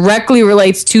Online directly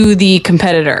relates to the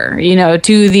competitor,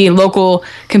 to the local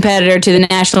competitor, to the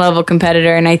national level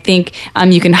competitor. And I think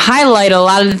you can highlight a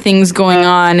lot of the things going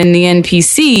on in the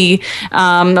NPC.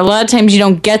 A lot of times you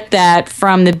don't get that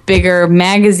from the bigger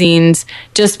magazines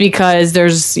just because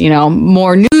there's,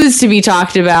 more news to be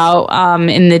talked about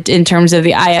in terms of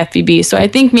the IFBB. So I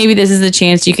think maybe this is a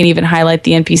chance you can even highlight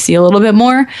the NPC a little bit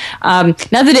more. Not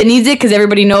that it needs it, because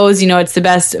everybody knows, it's the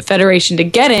best federation to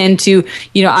get into,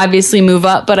 obviously move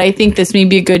up. But I think this may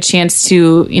be a good chance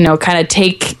to, kind of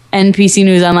take NPC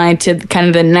News Online to kind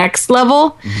of the next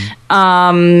level,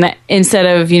 instead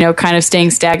of, kind of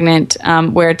staying stagnant,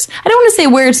 where it's, I don't want to say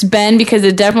where it's been, because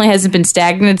it definitely hasn't been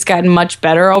stagnant. It's gotten much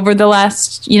better over the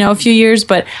last, few years,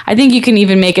 but I think you can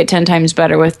even make it 10 times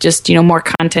better with just, more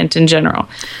content in general.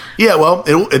 Yeah, well,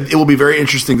 it will be very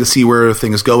interesting to see where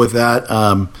things go with that.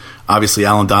 Obviously,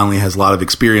 Alan Donnelly has a lot of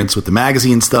experience with the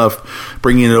magazine stuff,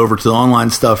 bringing it over to the online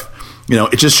stuff.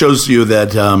 It just shows you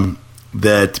that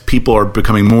that people are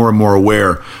becoming more and more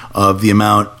aware of the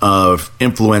amount of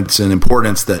influence and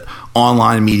importance that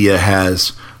online media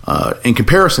has in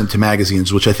comparison to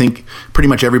magazines, which I think pretty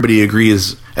much everybody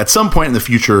agrees at some point in the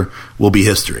future will be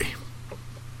history.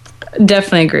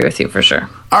 Definitely agree with you for sure.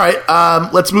 All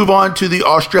right, let's move on to the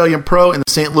Australian Pro and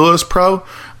the St. Louis Pro.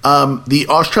 The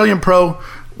Australian Pro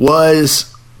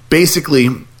was basically,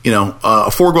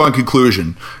 a foregone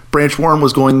conclusion. Branch Warren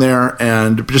was going there,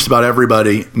 and just about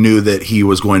everybody knew that he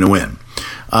was going to win.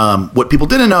 What people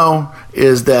didn't know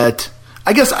is that,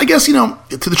 I guess, to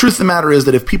the truth of the matter is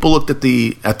that if people looked at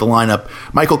the lineup,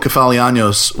 Michael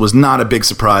Kefalianos was not a big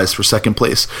surprise for second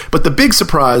place. But the big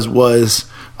surprise was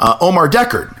Omar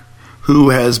Deckard,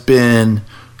 who has been,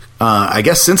 I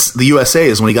guess since the USA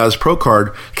is when he got his pro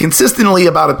card, consistently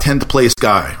about a 10th place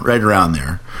guy, right around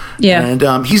there. Yeah.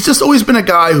 And he's just always been a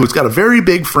guy who's got a very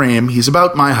big frame. He's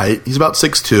about my height. He's about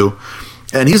 6'2".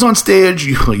 And he's on stage,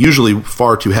 usually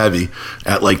far too heavy,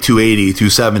 at like 280,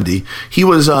 270. He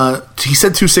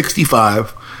said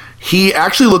 265. He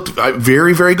actually looked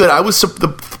very, very good.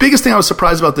 The biggest thing I was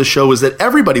surprised about this show was that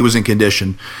everybody was in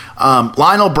condition.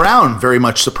 Lionel Brown very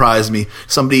much surprised me.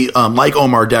 Somebody like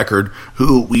Omar Deckard,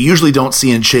 who we usually don't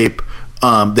see in shape,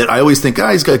 that I always think,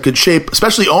 he's got good shape.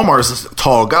 Especially Omar's a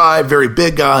tall guy, very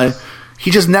big guy. He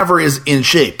just never is in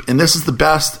shape, and this is the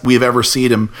best we have ever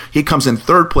seen him. He comes in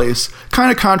third place,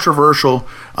 kind of controversial.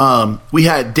 We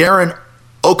had Darren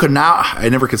Okinawa. I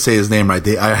never could say his name right.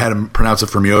 I had him pronounce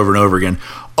it for me over and over again.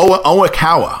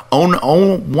 Onakawa,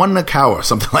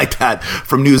 something like that,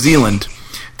 from New Zealand.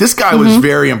 This guy was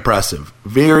very impressive.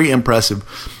 Very impressive.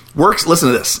 Listen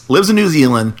to this. Lives in New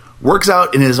Zealand. Works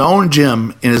out in his own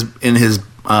gym in his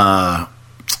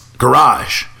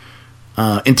garage.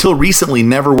 Until recently,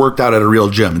 never worked out at a real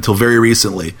gym, until very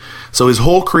recently. So his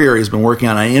whole career he's been working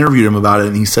on. I interviewed him about it,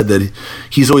 and he said that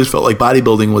he's always felt like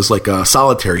bodybuilding was like a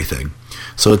solitary thing.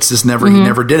 So it's just he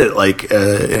never did it like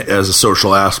as a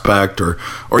social aspect or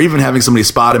even having somebody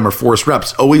spot him or force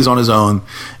reps, always on his own.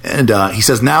 And he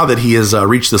says now that he has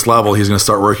reached this level, he's going to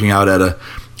start working out at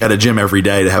a gym every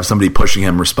day to have somebody pushing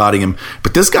him or spotting him.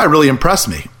 But this guy really impressed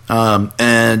me,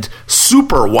 and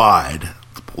super wide.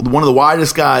 One of the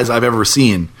widest guys I've ever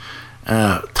seen.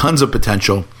 Tons of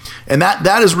potential. And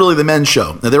that is really the men's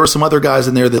show. Now, there were some other guys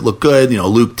in there that looked good.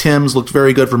 Luke Timms looked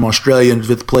very good from Australia in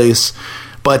 5th place.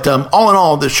 But all in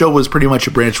all, the show was pretty much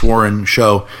a Branch Warren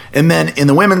show. And then in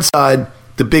the women's side,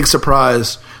 the big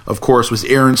surprise, of course, was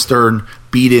Erin Stern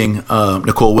beating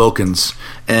Nicole Wilkins.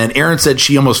 And Erin said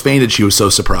she almost fainted. She was so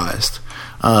surprised.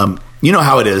 You know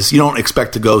how it is. You don't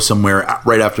expect to go somewhere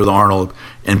right after the Arnold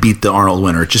and beat the Arnold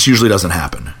winner. It just usually doesn't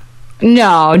happen.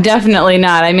 No, definitely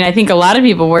not. I mean, I think a lot of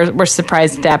people were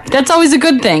surprised at that. But that's always a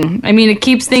good thing. I mean, it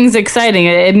keeps things exciting.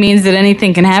 It means that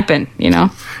anything can happen, Yeah,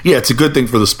 it's a good thing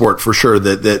for the sport, for sure,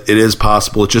 that it is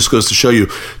possible. It just goes to show you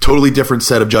totally different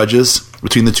set of judges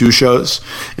between the two shows.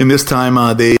 And this time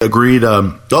they agreed.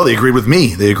 They agreed with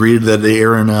me. They agreed that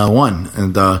Erin won.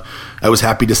 And I was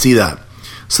happy to see that.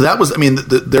 So that was,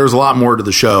 there's a lot more to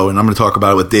the show, and I'm going to talk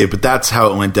about it with Dave, but that's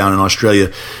how it went down in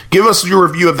Australia. Give us your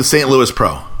review of the St. Louis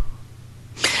Pro.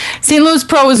 St. Louis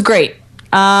Pro was great.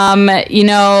 I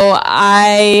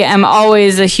am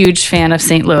always a huge fan of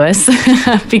St. Louis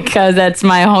because that's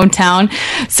my hometown.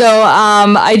 So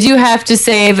I do have to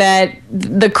say that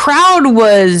the crowd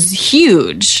was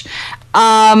huge.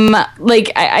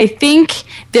 I think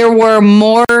there were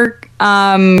more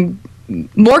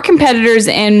competitors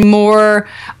and more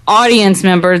audience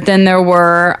members than there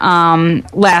were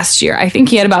last year. I think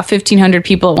he had about 1,500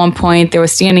 people at one point. There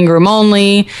was standing room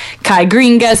only. Kai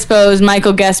Green guest posed,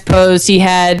 Michael guest posed. He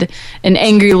had an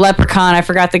angry leprechaun, I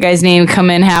forgot the guy's name, come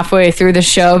in halfway through the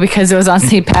show because it was on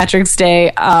St. Patrick's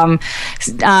Day. Bob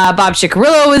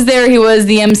Ciccarello was there. He was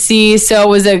the MC. So it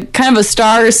was a kind of a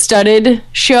star-studded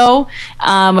show,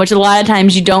 which a lot of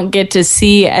times you don't get to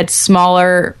see at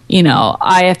smaller,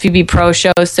 IFBB Pro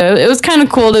shows. So it was kind of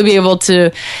cool to be able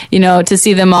to to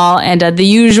see them all. And the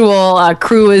usual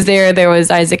crew was there. There was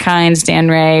Isaac Hines, Dan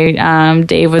Ray,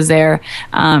 Dave was there,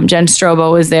 Jen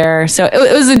Strobo was there. So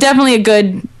it was definitely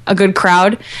a good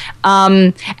crowd.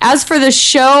 As for the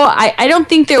show, I don't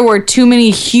think there were too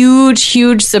many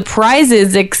huge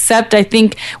surprises, except I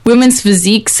think women's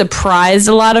physique surprised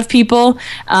a lot of people.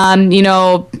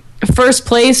 First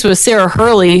place was Sarah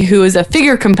Hurley, who is a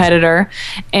figure competitor,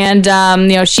 and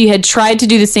she had tried to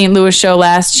do the St. Louis show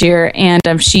last year, and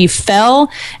she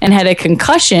fell and had a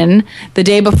concussion the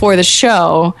day before the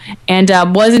show, and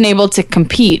wasn't able to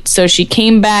compete. So she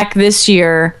came back this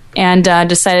year and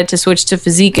decided to switch to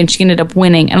physique, and she ended up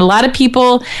winning. And a lot of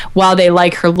people, while they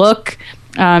like her look,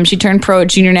 she turned pro at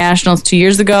Junior Nationals 2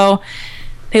 years ago.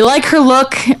 They like her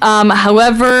look.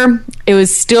 However, it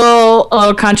was still a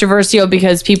little controversial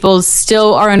because people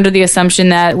still are under the assumption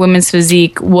that Women's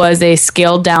Physique was a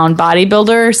scaled down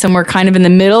bodybuilder, somewhere kind of in the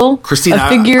middle Christina, of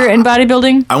figure and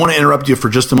bodybuilding. I want to interrupt you for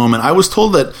just a moment. I was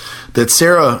told that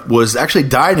Sarah was actually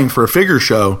dieting for a figure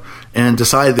show and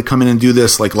decided to come in and do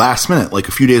this like last minute, like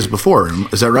a few days before.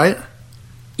 Is that right?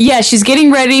 Yeah, she's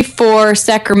getting ready for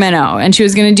Sacramento, and she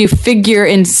was going to do figure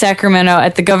in Sacramento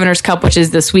at the Governor's Cup, which is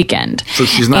this weekend. So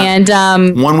she's not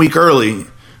 1 week early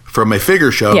from a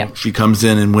figure show. Yeah. She comes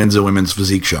in and wins a Women's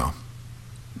Physique show.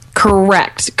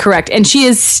 Correct. And she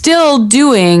is still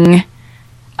doing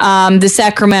the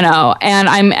Sacramento, and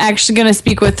I'm actually going to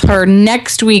speak with her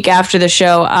next week after the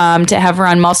show to have her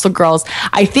on Muscle Girls.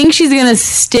 I think she's going to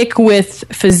stick with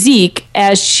Physique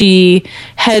as she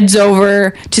heads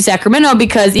over to Sacramento,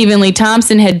 because even Lee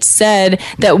Thompson had said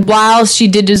that while she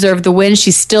did deserve the win,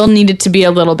 she still needed to be a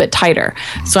little bit tighter.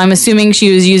 So I'm assuming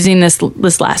she was using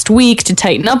this last week to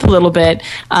tighten up a little bit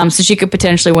so she could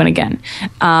potentially win again.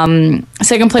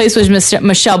 Second place was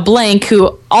Michelle Blank,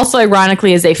 who also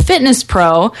ironically is a fitness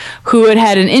pro who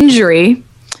had an injury,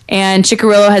 and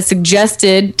Ciccarello had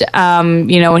suggested,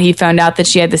 when he found out that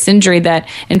she had this injury,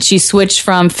 and she switched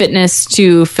from fitness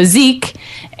to physique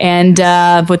and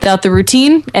without the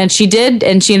routine, and she did,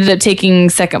 and she ended up taking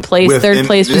second place. Third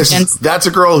place was that's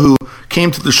a girl who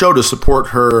came to the show to support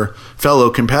her fellow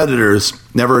competitors,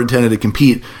 never intended to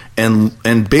compete,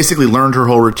 and basically learned her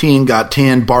whole routine, got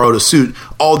tanned, borrowed a suit,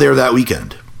 all there that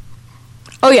weekend.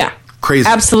 Oh yeah. Crazy.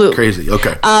 Absolutely. Crazy.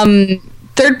 Okay.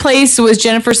 Third place was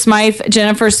Jennifer Smythe.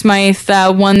 Jennifer Smythe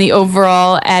won the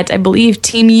overall at, I believe,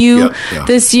 Team U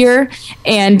this year.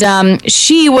 And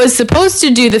she was supposed to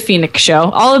do the Phoenix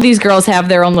show. All of these girls have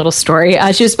their own little story.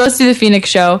 She was supposed to do the Phoenix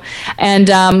show.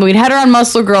 And we'd had her on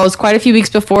Muscle Girls quite a few weeks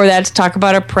before that to talk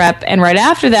about her prep. And right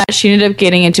after that, she ended up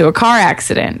getting into a car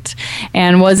accident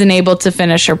and wasn't able to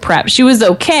finish her prep. She was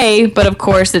okay, but of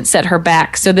course it set her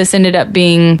back. So this ended up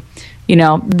being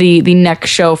the next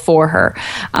show for her.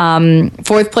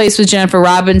 Fourth place was Jennifer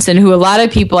Robinson, who a lot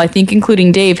of people, I think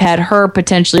including Dave, had her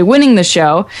potentially winning the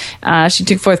show. She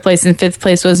took fourth place, and fifth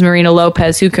place was Marina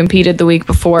Lopez, who competed the week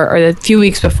before, or a few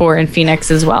weeks before, in Phoenix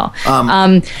as well.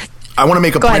 I want to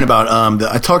make a point about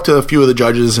I talked to a few of the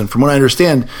judges, and from what I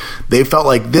understand, they felt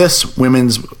like this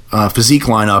women's physique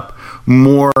lineup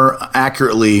more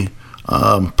accurately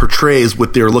portrays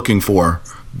what they're looking for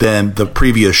than the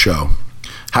previous show.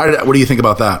 What do you think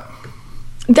about that?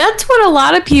 That's what a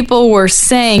lot of people were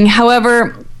saying.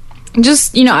 However,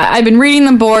 just, I've been reading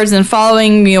the boards and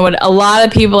following, what a lot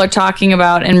of people are talking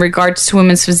about in regards to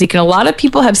women's physique. And a lot of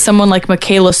people have someone like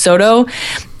Michaela Soto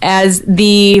as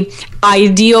the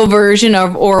ideal version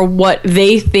of, or what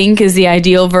they think is the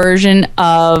ideal version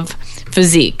of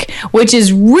physique, which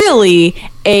is really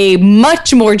a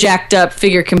much more jacked up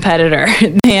figure competitor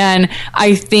than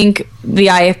I think the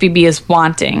IFBB is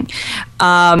wanting.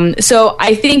 So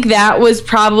I think that was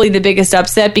probably the biggest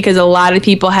upset, because a lot of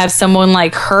people have someone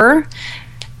like her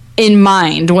in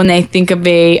mind when they think of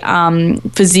a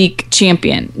physique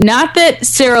champion. Not that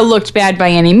Sarah looked bad by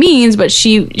any means, but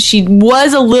she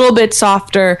was a little bit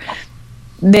softer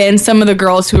than some of the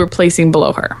girls who were placing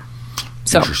below her.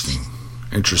 So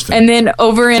Interesting. And then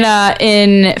over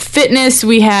in fitness,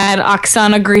 we had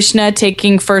Oksana Grishna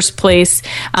taking first place.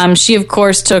 She, of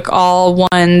course, took all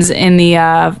ones in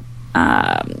the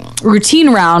routine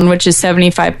round, which is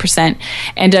 75%.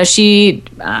 And she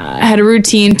had a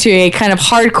routine to a kind of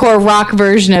hardcore rock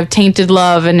version of Tainted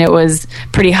Love, and it was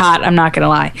pretty hot, I'm not going to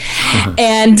lie.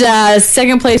 And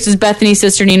second place was Bethany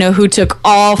Cisternino, who took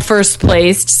all first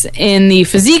place in the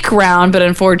physique round, but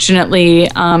unfortunately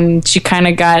she kind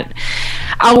of got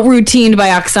out-routined by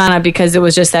Oksana because it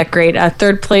was just that great.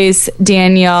 Third place,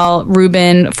 Danielle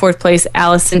Rubin. Fourth place,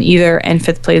 Allison Either. And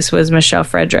fifth place was Michelle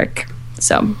Frederick.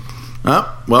 So...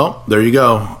 well, there you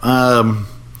go.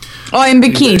 In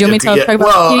bikini. Do you want me to talk about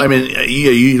bikini? I mean,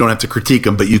 you don't have to critique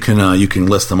them, but you can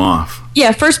list them off.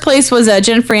 Yeah, first place was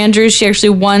Jennifer Andrews. She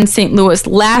actually won St. Louis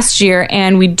last year,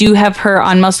 and we do have her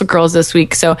on Muscle Girls this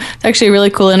week. So it's actually a really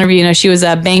cool interview. She was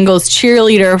a Bengals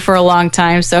cheerleader for a long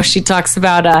time, so she talks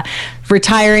about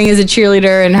retiring as a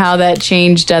cheerleader and how that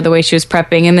changed the way she was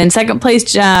prepping. And then second place,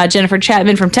 Jennifer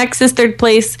Chapman from Texas. Third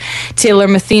place, Taylor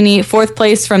Matheny. Fourth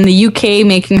place from the UK,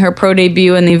 making her pro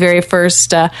debut in the very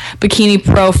first bikini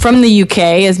pro from the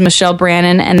UK, is Michelle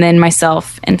Brannon, and then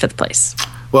myself in fifth place.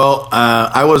 Well,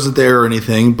 I wasn't there or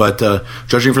anything, but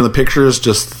judging from the pictures,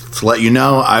 just to let you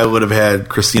know, I would have had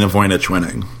Christina Voynich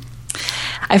winning.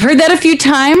 I've heard that a few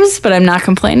times, but I'm not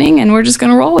complaining, and we're just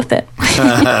going to roll with it.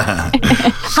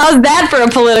 How's that for a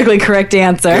politically correct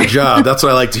answer? Good job. That's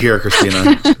what I like to hear,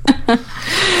 Christina.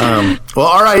 Well,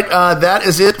 all right. That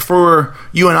is it for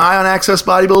you and I on Access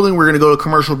Bodybuilding. We're going to go to a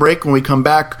commercial break. When we come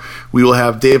back, we will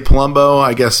have Dave Palumbo.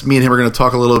 I guess me and him are going to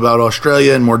talk a little about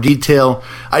Australia in more detail.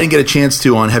 I didn't get a chance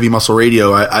to on Heavy Muscle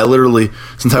Radio. I literally,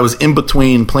 since I was in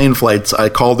between plane flights, I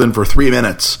called in for 3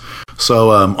 minutes.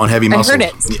 So on Heavy Muscle. I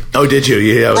heard it. Oh, did you?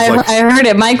 Yeah. I heard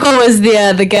it. Michael was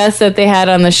the guest that they had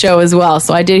on the show as well.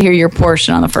 So I did hear your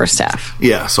portion on the first half.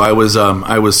 Yeah. So I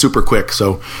was super quick.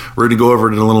 So we're going to go over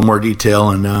it in a little more detail,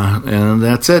 and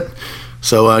that's it.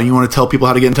 So you want to tell people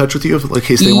how to get in touch with you in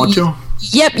case they want to?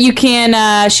 Yep, you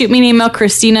can shoot me an email,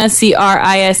 Christina,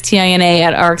 Christina,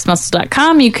 at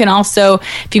rxmuscle.com. You can also,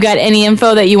 if you got any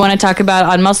info that you want to talk about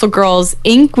on Muscle Girls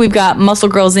Inc., we've got Muscle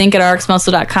Girls Inc. at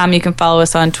rxmuscle.com. You can follow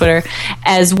us on Twitter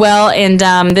as well.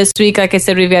 And this week, like I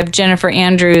said, we've got Jennifer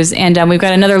Andrews, and we've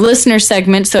got another listener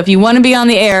segment. So if you want to be on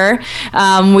the air,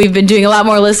 we've been doing a lot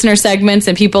more listener segments,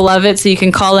 and people love it. So you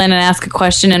can call in and ask a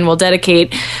question, and we'll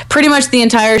dedicate pretty much the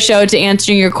entire show to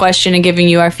answering your question and giving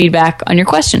you our feedback on your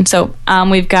question. So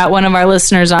we've got one of our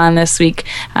listeners on this week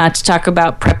to talk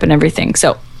about prep and everything.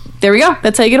 So there we go.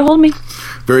 That's how you get a hold of me.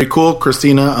 Very cool,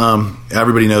 Christina.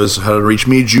 Everybody knows how to reach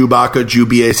me, Jubacca,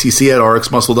 Jubacc at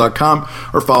rxmuscle.com,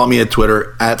 or follow me at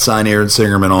Twitter at Aaron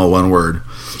Singerman, all one word.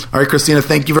 All right, Christina,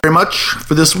 thank you very much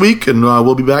for this week, and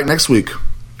we'll be back next week.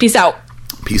 Peace out.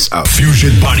 Peace out. Fusion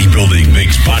Bodybuilding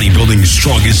makes bodybuilding's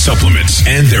strongest supplements,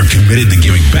 and they're committed to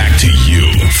giving back to you.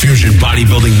 Fusion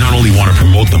Bodybuilding not only want to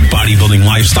promote the bodybuilding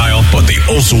lifestyle, but they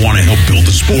also want to help build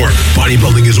the sport.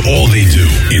 Bodybuilding is all they do.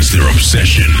 It's their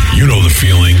obsession. You know the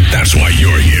feeling. That's why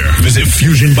you're here. Visit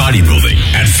Fusion Bodybuilding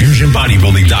at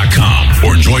fusionbodybuilding.com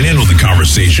or join in on the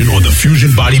conversation on the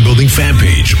Fusion Bodybuilding fan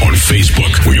page on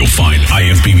Facebook, where you'll find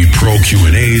IFBB Pro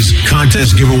Q&As,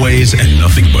 contest giveaways, and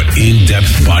nothing but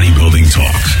in-depth bodybuilding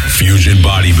talk. Fusion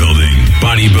Bodybuilding,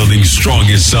 bodybuilding's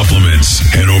strongest supplements.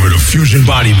 Head over to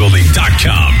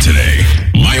fusionbodybuilding.com today.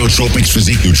 Myotropics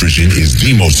Physique Nutrition is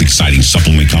the most exciting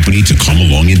supplement company to come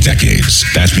along in decades.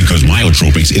 That's because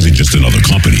Myotropics isn't just another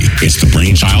company. It's the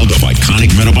brainchild of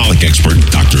iconic metabolic expert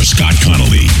Dr. Scott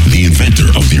Connolly, the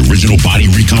inventor of the original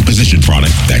body recomposition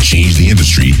product that changed the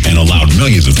industry and allowed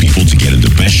millions of people to get in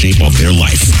the best shape of their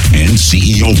life. And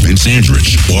CEO Vince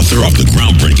Andrich, author of the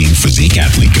groundbreaking Physique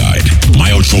Athlete Guide.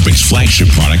 Myotropics'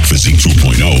 flagship product, Physique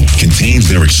 2.0, contains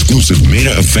their exclusive Meta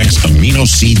Effects Amino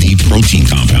CD protein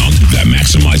compound that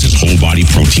maximizes whole body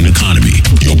protein economy,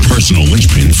 your personal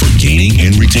linchpin for gaining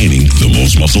and retaining the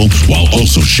most muscle while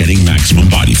also shedding maximum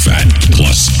body fat.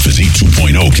 Plus, Physique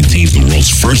 2.0 contains the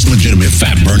world's first legitimate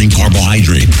fat-burning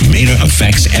carbohydrate, Meta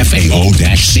Effects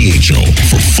FAO-CHO,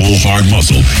 for full hard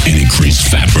muscle and increased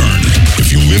fat burn.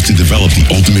 If you live to develop the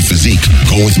ultimate physique,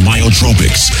 go with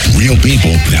Myotropics. Real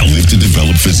people that live to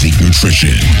develop physique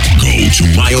nutrition. Go to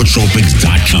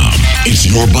myotropics.com. It's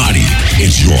your body.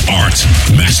 It's your art.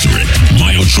 Master it.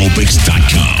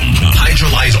 Myotropics.com.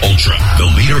 Hydrolyze Ultra, the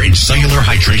leader in cellular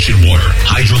hydration water.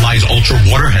 Hydrolyze Ultra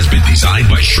water has been designed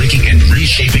by shrinking and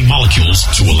reshaping molecules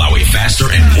to allow a faster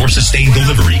and more sustained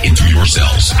delivery into your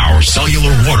cells. Our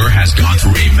cellular water has gone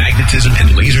through a magnetism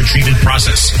and laser treatment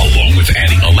process, along with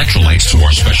adding electrolytes to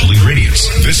our special ingredients.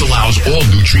 This allows all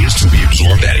nutrients to be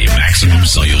absorbed at a maximum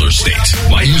cellular state.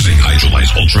 By using Hydrolyze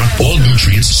Ultra, all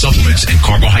nutrients, supplements, and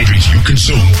carbohydrates you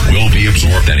consume will be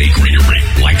absorbed at a greater rate.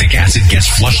 Lactic acid gets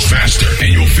flushed faster,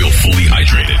 and you'll feel fully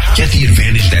hydrated. Get the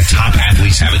advantage that top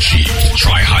athletes have achieved.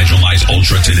 Try Hydrolyze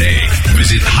Ultra today.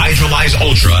 Visit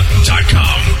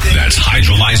hydrolyzeultra.com. That's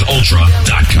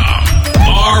hydrolyzeultra.com.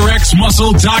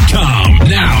 rxmuscle.com.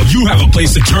 Now you have a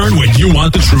place to turn when you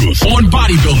want the truth on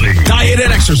bodybuilding, diet,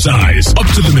 and exercise, up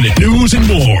to the minute news and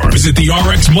more. Visit the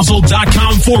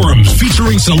rxmuscle.com forums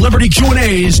featuring celebrity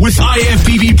Q&As with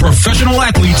IFBB professional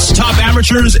athletes, top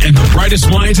amateurs, and the brightest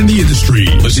minds in the industry.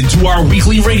 Listen to our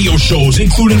weekly radio shows,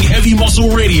 including Heavy Muscle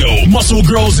Radio, Muscle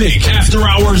Girls Inc., After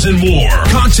Hours, and more.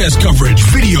 Contest coverage,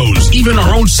 videos, even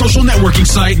our own social networking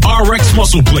site, RX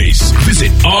Muscle Place.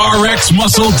 Visit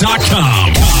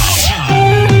rxmuscle.com.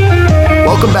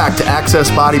 Welcome back to Access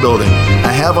Bodybuilding.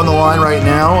 I have on the line right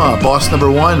now boss number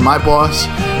one, my boss,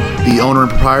 the owner and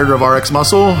proprietor of RX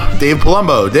Muscle, Dave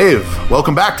Palumbo. Dave,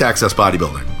 welcome back to Access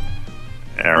Bodybuilding.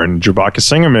 Aaron Jubacca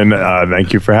Singerman,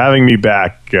 thank you for having me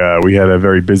back. We had a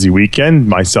very busy weekend,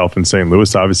 myself in St.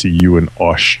 Louis, obviously you in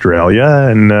Australia,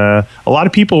 and a lot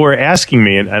of people were asking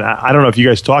me, and I don't know if you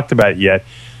guys talked about it yet,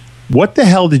 what the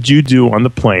hell did you do on the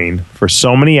plane for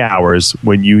so many hours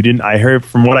when you didn't, I heard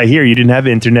from what I hear, you didn't have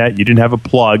internet, you didn't have a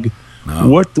plug. No.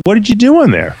 What did you do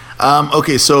in there?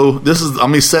 Okay, so let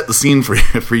me set the scene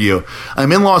for you.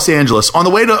 I'm in Los Angeles. On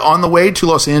the way to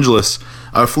Los Angeles,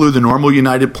 I flew the normal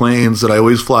United planes that I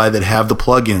always fly that have the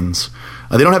plug-ins.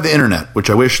 They don't have the internet, which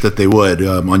I wish that they would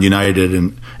on United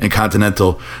and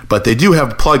Continental, but they do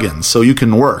have plugins, so you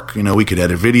can work. We could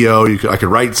edit video, I could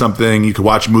write something, you could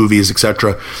watch movies,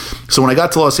 etc. So when I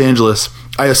got to Los Angeles,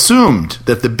 I assumed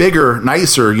that the bigger,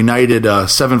 nicer United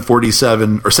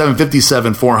 747 or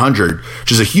 757-400,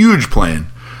 which is a huge plane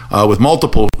with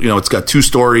multiple, it's got 2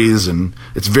 stories and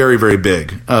it's very, very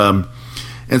big.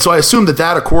 And so I assumed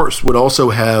that, of course, would also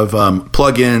have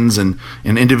plugins and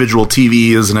individual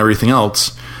TVs and everything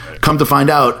else. Come to find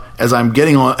out, as I'm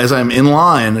in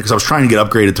line, because I was trying to get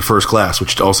upgraded to first class,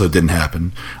 which also didn't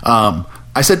happen.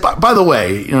 I said, by the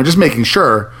way, just making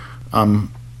sure,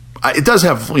 it does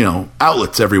have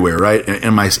outlets everywhere, right?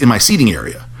 In my seating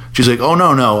area. She's like, oh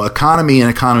no, economy and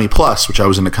economy plus, which I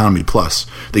was in economy plus.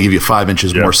 They give you 5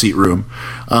 inches more seat room.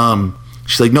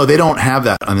 She's like, no, they don't have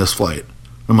that on this flight.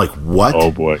 I'm like, what?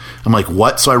 Oh boy! I'm like,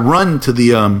 what? So I run to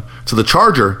the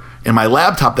charger, and my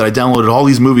laptop that I downloaded all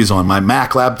these movies on, my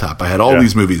Mac laptop. I had all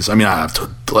these movies. I mean, I have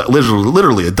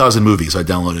literally a dozen movies I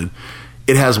downloaded.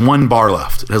 It has 1 bar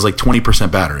left. It has like 20%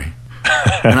 battery,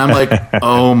 and I'm like,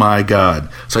 oh my god!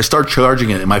 So I start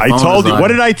charging it, and my phone. I told you. What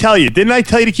did I tell you? Didn't I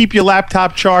tell you to keep your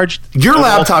laptop charged? Your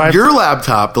laptop,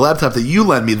 the laptop that you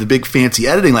lent me, the big fancy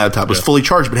editing laptop, was fully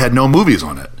charged, but had no movies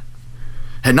on it.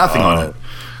 Had nothing on it.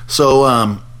 So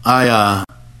I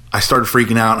started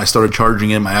freaking out, and I started charging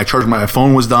it. My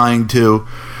phone was dying too,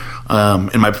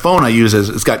 and my phone I use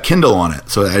it's got Kindle on it,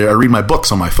 so I read my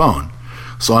books on my phone.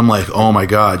 So I'm like, oh my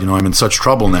god, I'm in such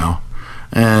trouble now.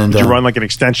 And did you run like an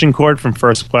extension cord from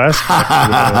first class?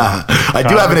 I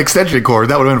do have an extension cord.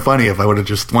 That would have been funny if I would have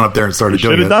just went up there and started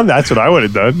doing it. Should have done that. That's what I would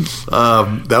have done.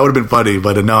 That would have been funny,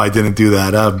 but no, I didn't do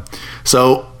that.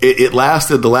 So it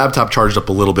lasted. The laptop charged up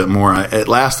a little bit more. It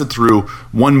lasted through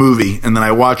 1 movie, and then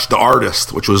I watched The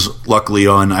Artist, which was luckily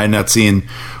I had not seen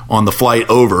on the flight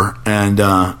over, and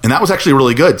that was actually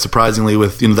really good. Surprisingly,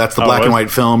 with that's the black and white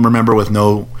film. Remember, with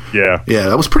no. Yeah,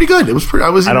 that was pretty good. It was pretty.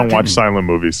 I don't watch silent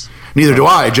movies. Neither do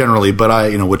I generally, but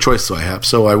what choice do I have?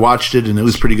 So I watched it, and it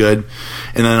was pretty good.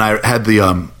 And then I had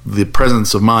the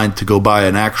presence of mind to go buy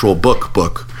an actual book,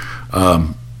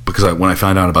 because when I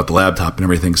found out about the laptop and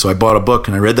everything, so I bought a book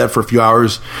and I read that for a few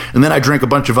hours, and then I drank a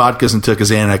bunch of vodkas and took a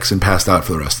Xanax and passed out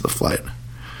for the rest of the flight.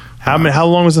 How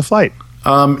long was the flight?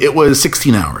 It was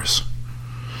 16 hours.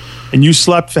 And you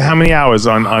slept for how many hours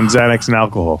on Xanax and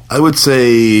alcohol? I would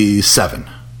say 7.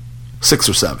 6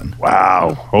 or 7.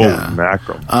 Wow. Holy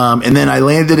mackerel. And then I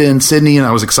landed in Sydney, and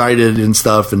I was excited and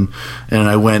stuff, and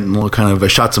I went and I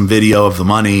shot some video of the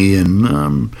money, and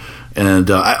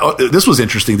this was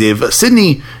interesting, Dave.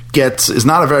 Sydney is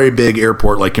not a very big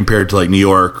airport, like compared to like New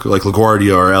York, like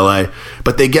LaGuardia or LA,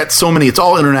 but they get so many, it's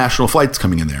all international flights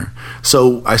coming in there.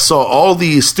 So I saw all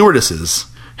these stewardesses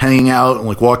hanging out and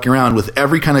like walking around with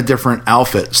every kind of different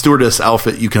stewardess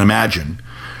outfit you can imagine.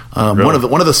 Really?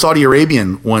 One of the Saudi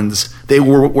Arabian ones, they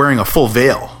were wearing a full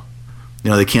veil.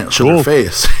 They can't show their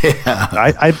face. Yeah.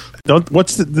 I don't.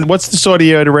 What's the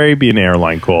Saudi Arabian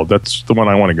airline called? That's the one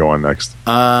I want to go on next.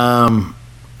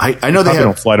 I know they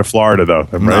don't fly to Florida though.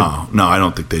 Right? No, I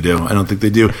don't think they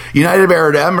do. United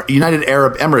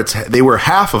Arab Emirates, they wear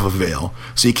half of a veil,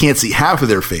 so you can't see half of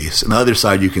their face, and the other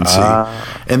side you can see.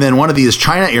 And then one of these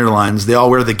China airlines, they all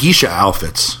wear the geisha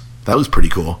outfits. That was pretty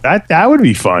cool. That would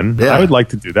be fun. Yeah. I would like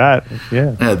to do that.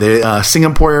 Yeah.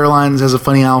 Singapore Airlines has a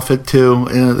funny outfit too.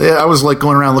 I was like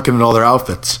going around looking at all their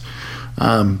outfits.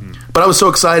 But I was so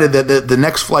excited that the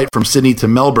next flight from Sydney to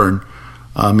Melbourne,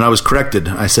 and I was corrected.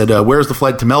 I said, "Where's the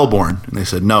flight to Melbourne?" And they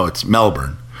said, "No, it's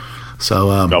Melbourne."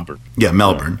 So Melbourne. Yeah,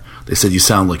 Melbourne. They said, "You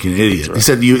sound like an idiot." Right. He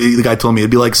said, the guy told me it'd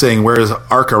be like saying, "Where's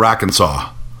Arkansas?"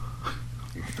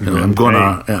 I'm going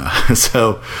on. Yeah.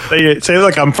 So say,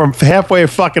 look, I'm from halfway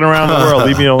fucking around the world.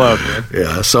 Leave me alone, man.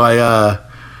 Yeah. So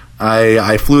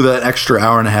I flew that extra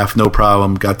hour and a half, no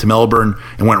problem. Got to Melbourne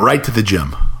and went right to the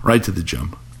gym.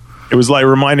 It was like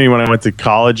reminding me when I went to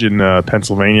college in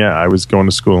Pennsylvania. I was going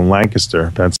to school in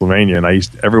Lancaster, Pennsylvania, and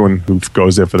everyone who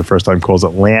goes there for the first time calls it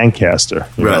Lancaster,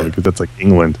 because that's like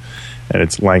England. And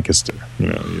it's Lancaster,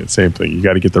 same thing. You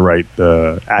got to get the right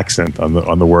accent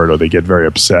on the word, or they get very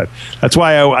upset. That's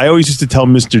why I always used to tell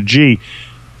Mr. G,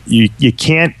 you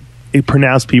can't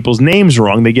pronounce people's names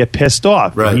wrong. They get pissed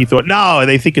off. Right. And he thought, no,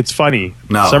 they think it's funny.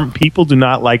 No. Some people do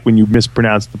not like when you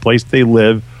mispronounce the place they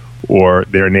live or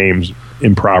their names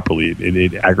improperly.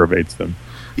 It aggravates them.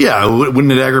 Yeah,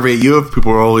 wouldn't it aggravate you if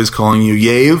people were always calling you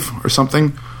Yave or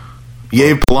something?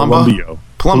 Yave Palumbo?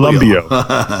 Columbio.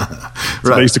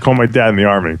 So I used to call my dad in the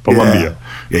Army, Columbio.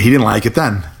 Yeah, he didn't like it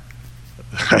then.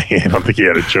 I don't think he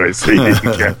had a choice. He didn't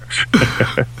care.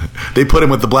 They put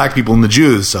him with the black people and the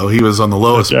Jews, so he was on the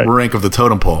lowest rank of the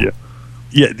totem pole.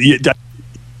 Yeah.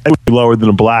 would be lower than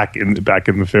a black back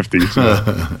in the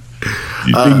 50s.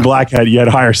 Being black you had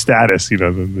higher status,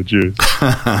 than the Jews.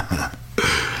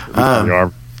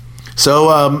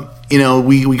 So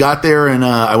we got there, and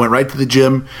I went right to the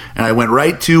gym, and I went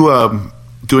right to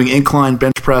doing incline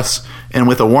bench press. And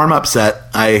with a warm up set,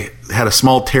 I had a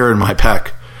small tear in my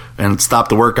pec, and it stopped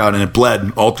the workout, and it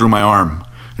bled all through my arm.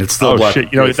 It's still blood.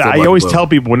 Shit. I always tell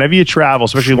people, whenever you travel,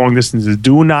 especially long distances,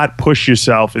 do not push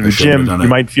yourself in the gym. You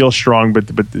might feel strong,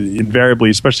 but invariably,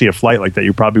 especially a flight like that,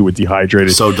 you probably would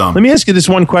dehydrated. So dumb. Let me ask you this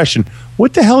one question.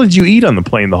 What the hell did you eat on the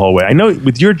plane the whole way? I know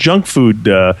with your junk food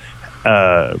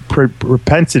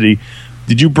propensity,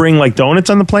 did you bring like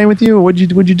donuts on the plane with you, or what'd you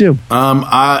do?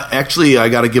 I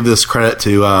got to give this credit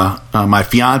to my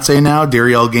fiance now,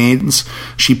 Darielle Gaines.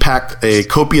 She packed a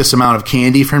copious amount of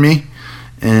candy for me.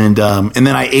 And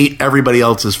then I ate everybody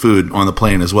else's food on the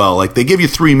plane as well. Like, they give you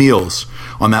 3 meals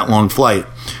on that long flight.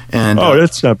 And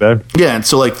that's not bad. Yeah, and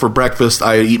so like for breakfast,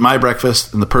 I eat my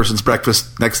breakfast and the person's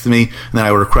breakfast next to me, and then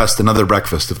I would request another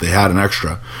breakfast if they had an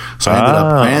extra. So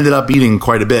I ended up eating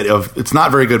quite a bit of. It's not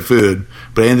very good food,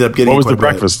 but I ended up getting. What was quite the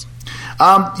breakfast?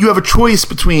 You have a choice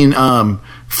between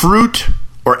fruit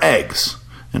or eggs.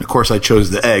 And, of course, I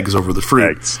chose the eggs over the fruit.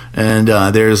 Eggs. And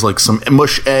there's, like, some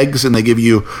mush eggs, and they give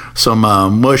you some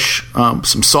mush, some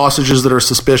sausages that are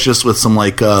suspicious with some,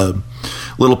 like,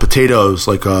 little potatoes,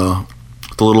 like the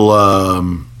little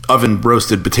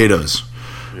oven-roasted potatoes.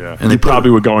 Yeah. And they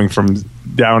probably were going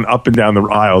up and down the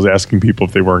aisles asking people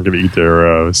if they weren't going to eat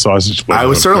their sausage. I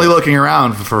was certainly looking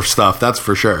around for stuff, that's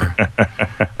for sure.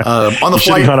 On the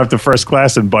should have gone up to first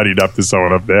class and buddied up to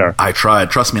someone up there. I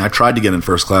tried. Trust me, I tried to get in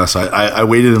first class. I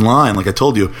waited in line, like I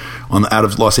told you, out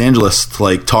of Los Angeles to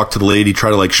like talk to the lady,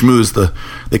 try to like schmooze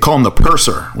they call him the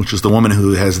purser, which is the woman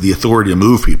who has the authority to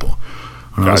move people.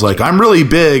 And I was like, I'm really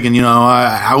big, and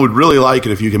I would really like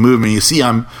it if you can move me. You see,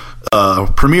 I'm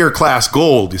premier class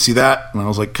gold. You see that? And I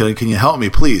was like, can you help me,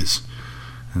 please?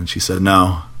 And she said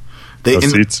no. No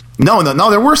seats? No,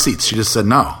 there were seats. She just said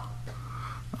no.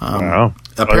 Wow.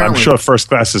 I'm sure first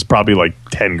class is probably like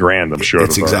 $10,000. I'm sure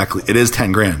it's exactly. It is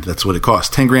 $10,000. That's what it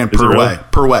costs. $10,000 per really? way.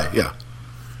 Per way, yeah.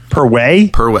 Per way?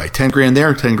 Per way. $10,000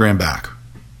 there, $10,000 back.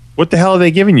 What the hell are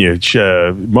they giving you?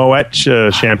 Moet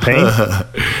champagne?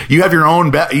 You have your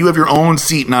own you have your own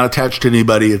seat, not attached to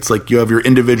anybody. It's like you have your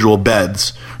individual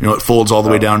beds. It folds all the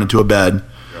way down into a bed.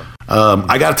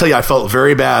 I got to tell you, I felt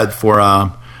very bad for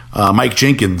Mike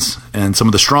Jenkins and some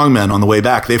of the strongmen on the way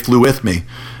back. They flew with me,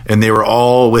 and they were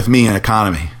all with me in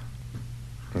economy.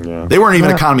 Yeah. They weren't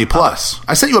even economy plus.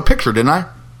 I sent you a picture, didn't I?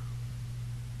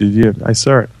 Did you? I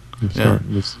saw it. Yeah.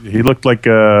 He looked like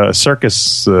a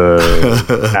circus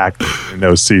act in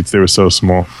those seats. They were so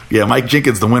small. Yeah, Mike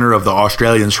Jenkins, the winner of the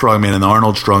Australian Strongman and the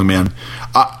Arnold Strongman.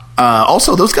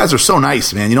 Also, those guys are so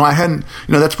nice, man. I hadn't,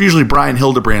 that's usually Brian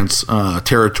Hildebrandt's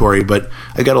territory, but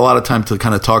I got a lot of time to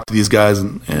kind of talk to these guys,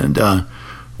 and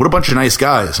what a bunch of nice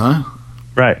guys, huh?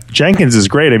 Right. Jenkins is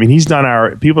great. I mean, he's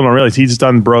done people don't realize he's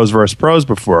done Bros versus Pros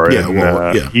before.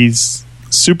 Yeah, and, he's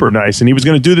super nice, and he was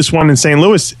going to do this one in St.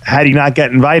 Louis had he not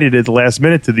got invited at the last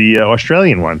minute to the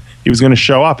Australian one. He was going to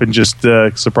show up and just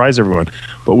surprise everyone.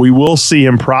 But we will see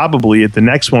him probably at the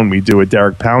next one we do at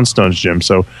Derek Poundstone's gym.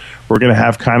 So we're going to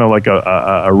have kind of like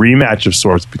a rematch of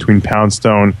sorts between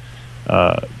Poundstone,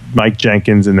 Mike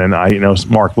Jenkins, and then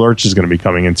Mark Lurch is going to be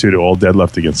coming in too to all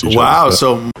deadlift against each other. Wow!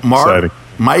 So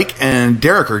Mike and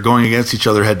Derek are going against each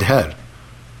other head to head.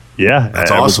 Yeah, that's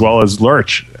awesome. As well as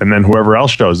Lurch, and then whoever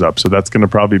else shows up. So that's going to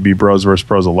probably be Bros versus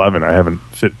Pros 11. I haven't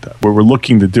fit. We're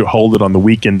looking to hold it on the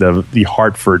weekend of the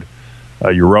Hartford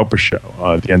Europa show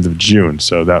at the end of June.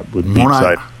 So that would be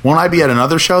exciting. Won't I be at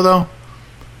another show though?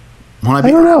 I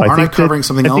don't know. Aren't I covering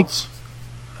something else?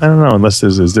 I don't know. Unless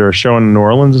is there a show in New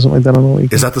Orleans or something like that on the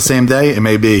weekend? Is that the same day? It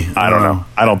may be. I don't know.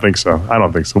 I don't think so.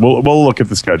 We'll look at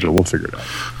the schedule. We'll figure it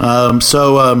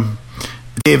out.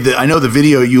 Dave, I know the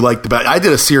video you liked about. I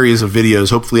did a series of videos.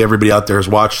 Hopefully, everybody out there has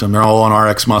watched them. They're all on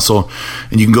RX Muscle,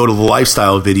 and you can go to the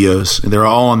lifestyle videos. They're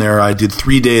all on there. I did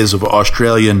 3 days of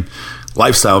Australian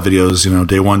lifestyle videos.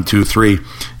 Day 1, 2, 3,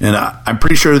 and I'm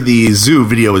pretty sure the zoo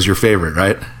video is your favorite,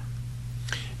 right?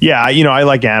 Yeah, I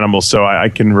like animals, so I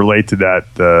can relate to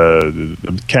that.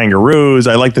 The kangaroos.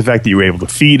 I like the fact that you were able to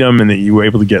feed them and that you were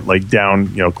able to get like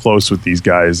down, close with these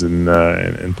guys and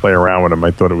play around with them.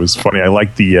 I thought it was funny. I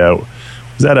like the.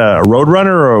 Was that a roadrunner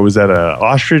or was that a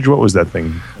ostrich? What was that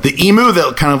thing? The emu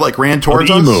that kind of like ran towards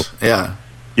us? Emu. Yeah.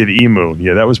 Yeah, the emu.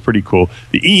 Yeah, that was pretty cool.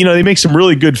 They make some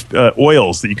really good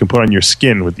oils that you can put on your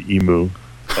skin with the emu.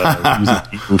 Using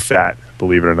emu fat,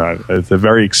 believe it or not. It's a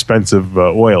very expensive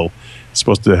oil. It's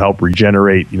supposed to help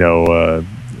regenerate,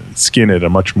 skin at a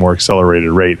much more accelerated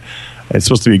rate. It's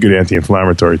supposed to be a good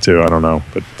anti-inflammatory too. I don't know,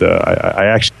 but I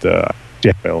actually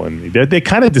and they're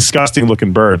kind of disgusting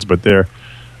looking birds, but I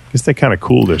guess they're kind of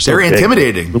cool. They're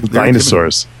intimidating. Little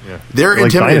dinosaurs. They're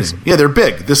intimidating. Yeah, they're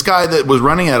big. This guy that was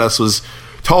running at us was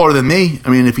taller than me. I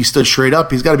mean, if he stood straight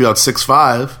up, he's got to be about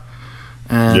 6'5",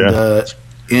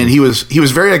 and he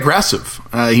was very aggressive.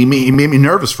 He made me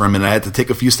nervous for him, and I had to take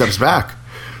a few steps back.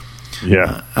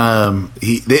 Yeah.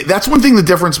 That's one thing. The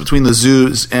difference between the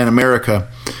zoos and America,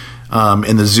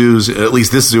 and the zoos, at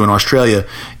least this zoo in Australia,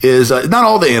 is not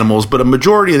all the animals, but a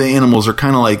majority of the animals are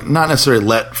kind of like not necessarily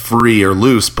let free or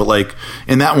loose, but like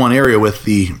in that one area with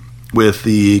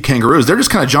the kangaroos, they're just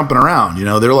kind of jumping around. You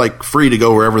know, they're like free to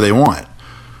go wherever they want.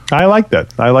 I like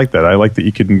that. I like that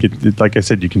you can get, like I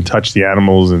said, you can touch the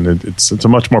animals, and it's a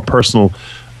much more personal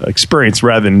experience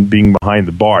rather than being behind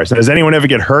the bars. Does anyone ever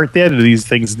get hurt there? Do these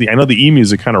things? I know the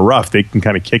emus are kind of rough. They can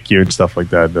kind of kick you and stuff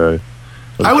like that.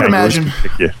 I would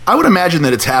imagine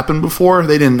that it's happened before. I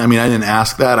didn't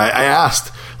ask that. I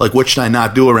asked, like, what should I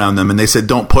not do around them? And they said,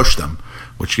 don't push them,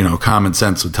 which, common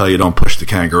sense would tell you don't push the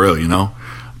kangaroo,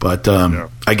 But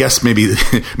I guess maybe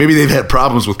they've had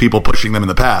problems with people pushing them in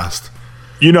the past.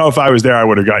 If I was there, I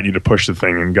would have gotten you to push the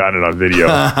thing and gotten it on video.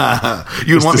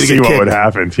 You'd want me to see get what kicked. would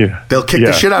happen. Yeah. They'll kick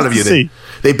the shit out of you.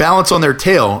 They balance on their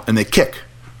tail and they kick.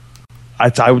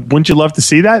 Wouldn't you love to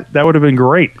see that? That would have been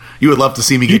great. You would love to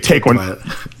see me get take one.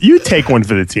 You take one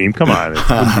for the team. Come on, it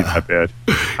wouldn't be that bad.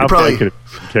 How bad could it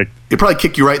kick? It'd probably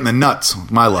kick you right in the nuts.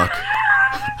 My luck.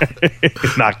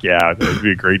 Knock you out. That would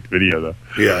be a great video, though.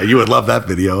 Yeah, you would love that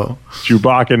video.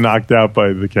 Chewbacca knocked out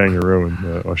by the kangaroo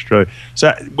in Australia.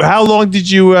 So, how long did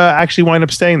you actually wind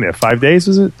up staying there? 5 days,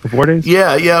 was it? 4 days?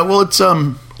 Yeah. Well, it's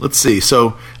let's see.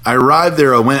 So I arrived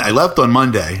there. I left on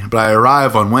Monday, but I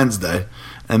arrived on Wednesday.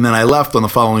 And then I left on the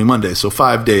following Monday. So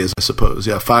 5 days, I suppose.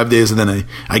 Yeah, 5 days. And then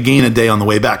I gained a day on the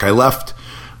way back. I left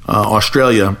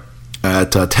Australia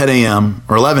at 10 a.m.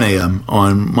 or 11 a.m.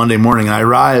 on Monday morning. And I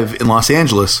arrive in Los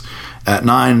Angeles at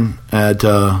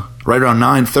right around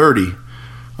 9:30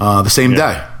 the same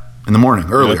day in the morning,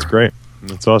 earlier. Yeah, that's great.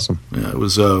 That's awesome. Yeah, it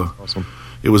was awesome.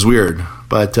 It was weird.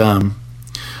 But,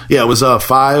 it was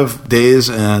 5 days.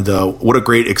 And what a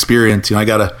great experience. I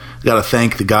got to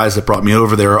thank the guys that brought me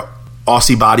over there.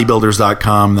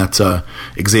 AussieBodybuilders.com. That's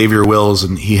Xavier Wills,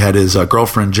 and he had his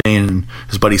girlfriend Jane and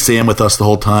his buddy Sam with us the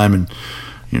whole time. And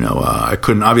I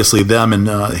couldn't, obviously, them and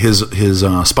his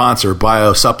sponsor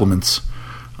BioFlex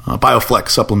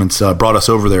Supplements brought us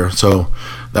over there. So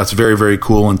that's very, very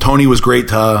cool. And Tony was great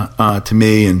to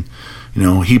me, and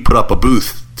he put up a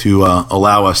booth to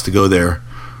allow us to go there.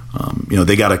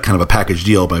 They got a kind of a package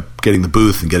deal by getting the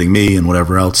booth and getting me and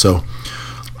whatever else. So.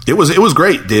 It was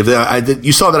great, Dave.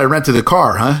 You saw that I rented a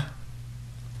car, huh?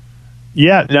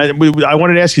 Yeah, I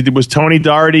wanted to ask you: was Tony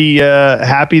Doherty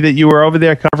happy that you were over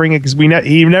there covering it? Because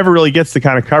he never really gets the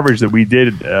kind of coverage that we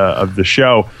did of the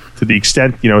show, to the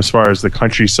extent as far as the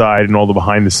countryside and all the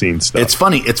behind the scenes stuff. It's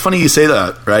funny you say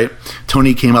that, right?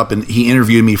 Tony came up and he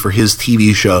interviewed me for his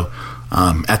TV show.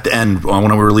 At the end,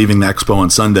 when we were leaving the expo on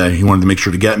Sunday, he wanted to make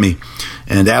sure to get me.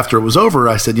 And after it was over,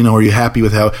 I said, are you happy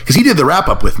with how? Because he did the wrap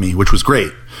up with me, which was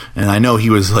great. And I know he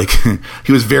was like,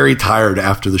 he was very tired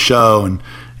after the show,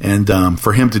 and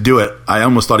for him to do it, I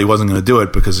almost thought he wasn't going to do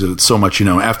it because it's so much,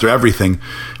 after everything.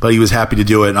 But he was happy to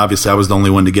do it, and obviously I was the only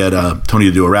one to get Tony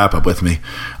to do a wrap up with me.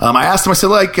 I asked him, I said,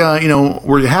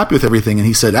 were you happy with everything? And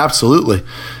he said, absolutely.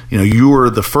 You were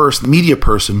the first media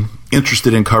person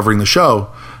interested in covering the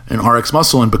show in RX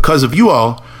Muscle, and because of you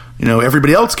all,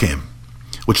 everybody else came.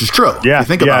 Which is true. Yeah,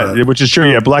 think about it. Which is true.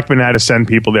 Yeah, Blackman had to send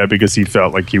people there because he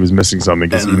felt like he was missing something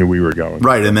because he knew we were going.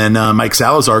 Right, and then Mike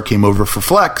Salazar came over for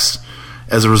Flex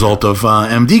as a result of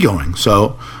MD going.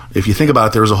 So if you think about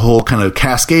it, there was a whole kind of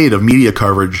cascade of media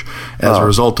coverage as a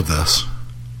result of this.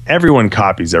 Everyone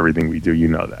copies everything we do. You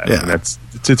know that. Yeah. And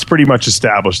it's pretty much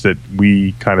established that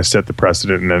we kind of set the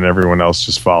precedent and then everyone else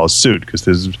just follows suit because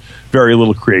there's very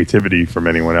little creativity from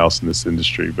anyone else in this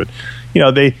industry. But,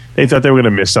 they thought they were going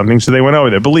to miss something, so they went over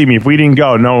there. Believe me, if we didn't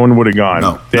go, no one would have gone.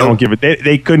 No. Don't give it.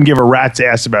 They couldn't give a rat's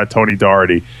ass about Tony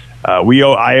Doherty.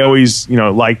 I always,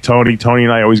 like Tony. Tony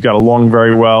and I always got along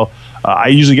very well. I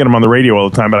usually get him on the radio all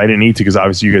the time, but I didn't need to because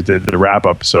obviously you guys did the wrap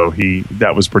up. So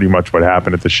that was pretty much what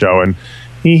happened at the show, and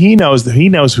he knows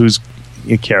who's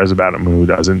cares about him and who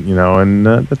doesn't, and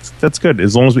that's good.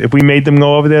 As long as if we made them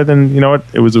go over there, then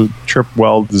it was a trip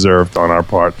well deserved on our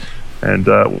part, and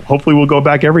hopefully we'll go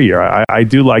back every year. I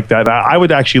do like that. I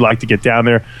would actually like to get down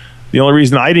there The only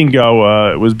reason I didn't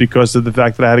go was because of the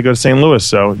fact that I had to go to St. Louis.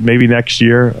 So maybe next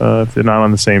year, if they're not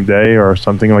on the same day or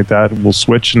something like that, we'll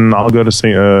switch and I'll go to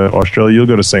Australia. You'll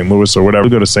go to St. Louis or whatever.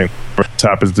 We'll go to St. Louis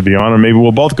happens to be on, or maybe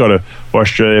we'll both go to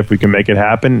Australia if we can make it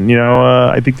happen.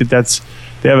 I think we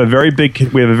have a very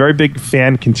big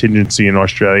fan contingency in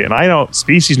Australia, and I know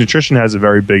Species Nutrition has a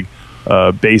very big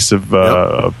base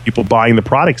of people buying the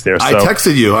products there. So. I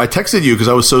texted you because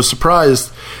I was so surprised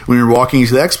when we were walking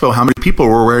into the expo how many people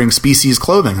were wearing Species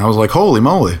clothing. I was like, holy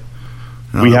moly.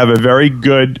 We have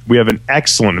an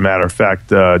excellent, matter of fact,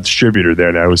 distributor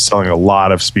there now who's selling a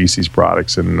lot of Species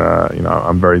products, and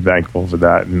I'm very thankful for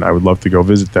that, and I would love to go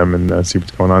visit them and see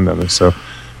what's going on down there. So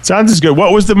sounds good.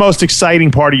 What was the most exciting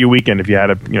part of your weekend if you had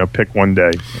to pick one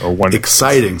day or one?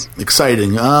 Exciting.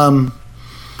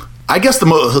 I guess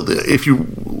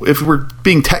if we're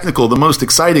being technical, the most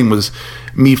exciting was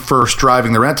me first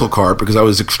driving the rental car because I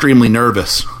was extremely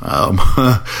nervous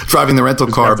driving the rental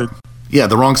car.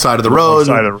 The wrong side of the road.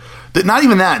 Not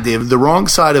even that, Dave. The wrong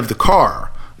side of the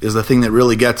car is the thing that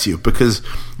really gets you because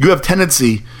you have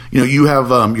tendency.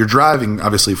 You're driving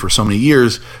obviously for so many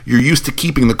years. You're used to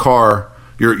keeping the car.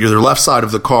 You're the left side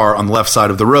of the car on the left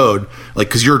side of the road, like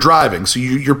because you're driving, so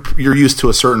you're used to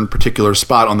a certain particular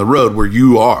spot on the road where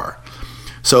you are.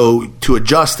 So to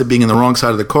adjust to being in the wrong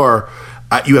side of the car,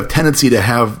 you have tendency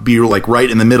to be like right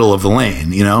in the middle of the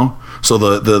lane, So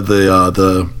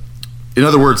in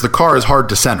other words, the car is hard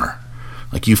to center.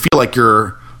 Like you feel like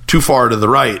you're too far to the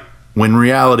right when in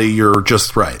reality you're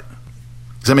just right.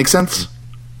 Does that make sense?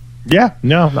 Yeah,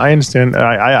 no, I understand.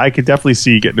 I could definitely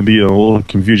see you getting to be a little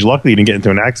confused. Luckily, you didn't get into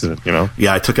an accident,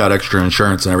 Yeah, I took out extra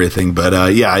insurance and everything, but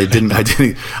I didn't.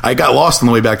 I got lost on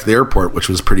the way back to the airport, which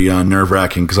was pretty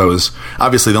nerve-wracking because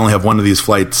they only have one of these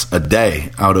flights a day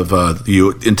out of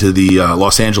into the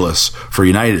Los Angeles for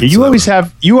United. You always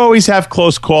have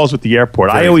close calls with the airport.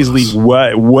 I always leave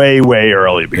way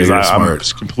early because I'm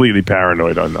just completely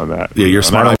paranoid on that. Yeah, you're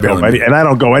smart. And I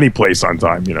don't go any place on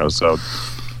time, so.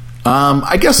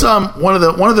 I guess one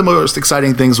of the most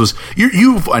exciting things was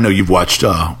I know you've watched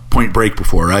Point Break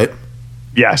before, right?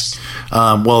 Yes.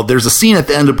 Well, there's a scene at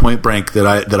the end of Point Break that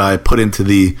I put into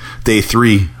the Day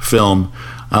 3 film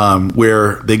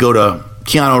where they go to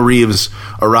Keanu Reeves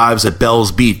arrives at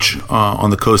Bells Beach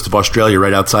on the coast of Australia,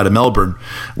 right outside of Melbourne,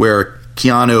 where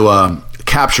Keanu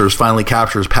finally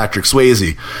captures Patrick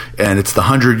Swayze, and it's the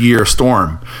 100-year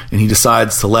storm, and he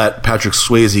decides to let Patrick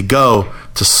Swayze go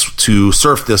to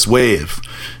surf this wave,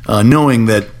 knowing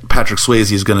that Patrick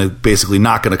Swayze is basically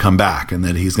not going to come back, and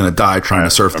that he's going to die trying to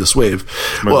surf this wave.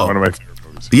 One of my favorite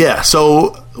movies. Yeah,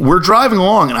 so we're driving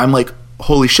along, and I'm like,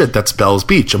 holy shit, that's Bells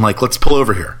Beach. I'm like, let's pull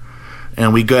over here.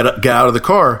 And we get out of the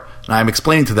car, and I'm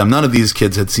explaining to them, none of these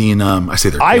kids had seen, I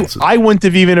say they're kids. I wouldn't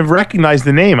have even have recognized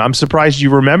the name. I'm surprised you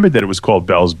remembered that it was called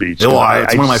Bells Beach. Well,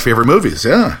 it's one of my favorite movies,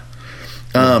 yeah.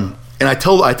 And I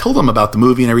told them about the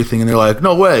movie and everything, and they're like,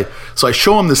 no way. So I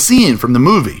show them the scene from the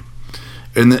movie.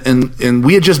 And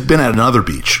we had just been at another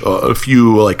beach,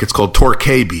 it's called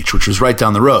Torquay Beach, which was right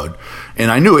down the road. And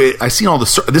I knew it. I seen all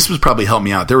this was probably helped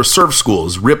me out. There were surf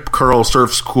schools, Rip Curl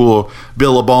Surf School,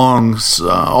 Billabong's,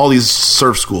 all these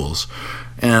surf schools.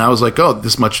 And I was like, oh,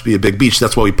 this must be a big beach.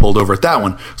 That's why we pulled over at that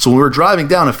one. So when we were driving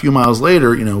down a few miles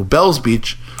later, Bells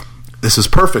Beach, this is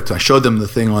perfect. I showed them the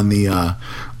thing on the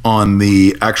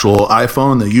actual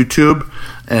iPhone, the YouTube,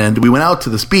 and we went out to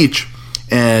this beach,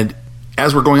 and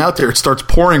as we're going out there, it starts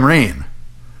pouring rain.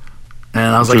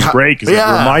 And I was like, great, because it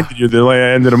reminded you of the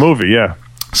end of the movie, yeah.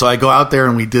 So I go out there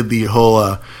and we did the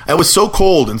whole. It was so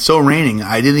cold and so raining.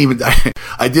 I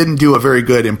didn't do a very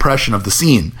good impression of the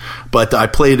scene, but I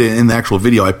played it in the actual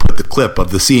video. I put the clip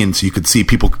of the scene so you could see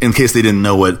people, in case they didn't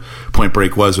know what Point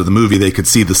Break was or the movie, they could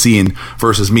see the scene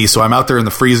versus me. So I'm out there in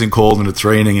the freezing cold and it's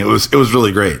raining. It was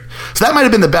really great. So that might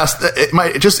have been the best.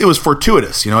 It was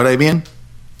fortuitous. You know what I mean?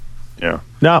 Yeah.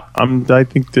 No, I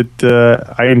think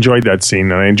that I enjoyed that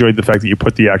scene, and I enjoyed the fact that you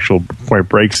put the actual Point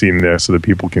Break scene there so that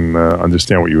people can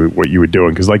understand what you were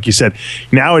doing. Because, like you said,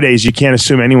 nowadays you can't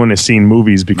assume anyone has seen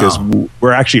movies because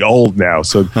we're actually old now.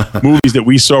 So movies that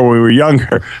we saw when we were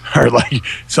younger are like,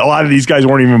 so a lot of these guys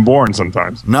weren't even born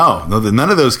sometimes. No, none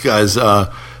of those guys.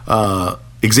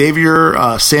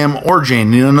 Xavier, Sam, or Jane,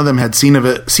 none of them had seen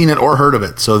it or heard of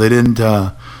it, so they didn't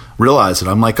realize it.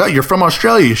 I'm like, oh, you're from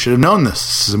Australia. You should have known this.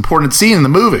 This is an important scene in the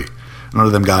movie. None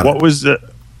of them got it. What was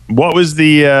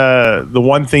the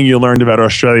one thing you learned about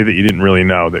Australia that you didn't really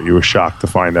know that you were shocked to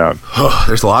find out? Oh,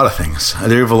 there's a lot of things.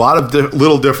 There are a lot of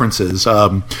little differences.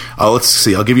 Let's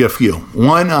see. I'll give you a few.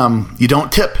 One, you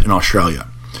don't tip in Australia.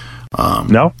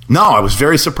 No? No, I was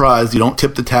very surprised. You don't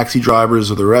tip the taxi drivers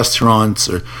or the restaurants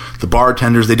or the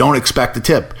bartenders. They don't expect a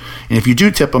tip. And if you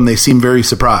do tip them, they seem very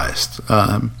surprised,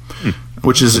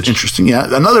 which is interesting.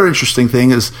 Yeah. Another interesting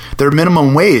thing is their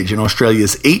minimum wage in Australia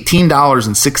is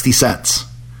 $18.60.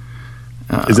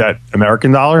 Is that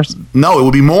American dollars? No, it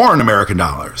would be more in American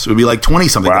dollars. It would be like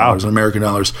 20-something dollars in American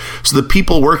dollars. So the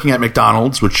people working at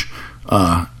McDonald's, which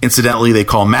incidentally they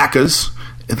call Macca's,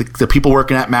 the people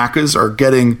working at Macca's are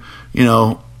getting,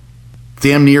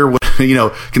 damn near what,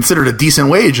 considered a decent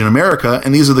wage in America.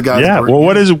 And these are the guys. Yeah. Well,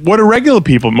 what are regular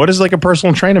people? What is like a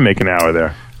personal trainer make an hour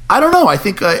there? I don't know. I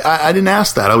think I didn't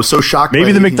ask that. I was so shocked.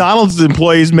 Maybe the McDonald's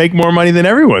employees make more money than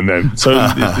everyone then. So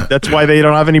that's why they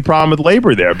don't have any problem with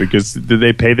labor there, because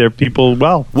they pay their people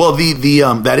well. Well,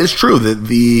 that is true.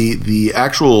 The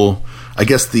actual, I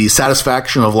guess, the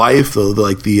satisfaction of life, what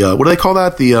do they call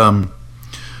that?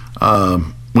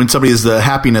 When somebody is the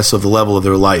happiness of the level of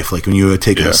their life, like when you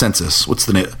take a census, what's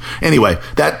the name? Anyway,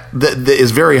 that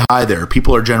is very high there.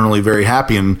 People are generally very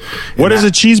happy. And what does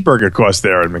a cheeseburger cost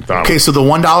there at McDonald's? Okay, so the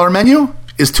 $1 menu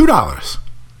is $2.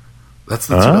 That's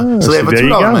the $2. So they have a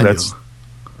 $2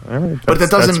 menu. But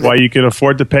that's why you can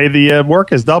afford to pay the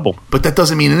workers double. But that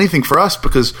doesn't mean anything for us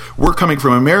because we're coming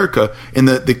from America, and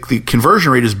the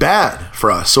conversion rate is bad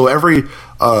for us. So every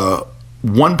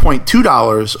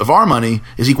 $1.2 of our money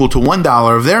is equal to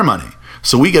 $1 of their money.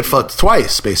 So we get fucked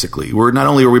twice, basically. We're not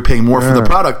only are we paying more for the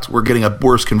product, we're getting a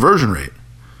worse conversion rate.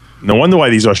 No wonder why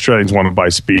these Australians want to buy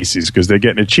species, because they're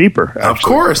getting it cheaper. Actually. Of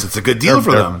course, it's a good deal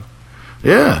for them.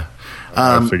 Yeah.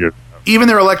 I figured. Even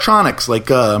their electronics, like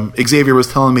Xavier was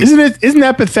telling me. Isn't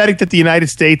that pathetic that the United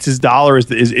States' dollar is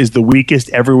the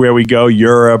weakest everywhere we go?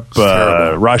 Europe,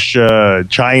 Russia,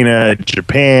 China,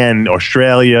 Japan,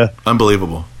 Australia.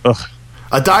 Unbelievable. Ugh.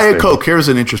 A Diet Coke, here's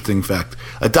an interesting fact.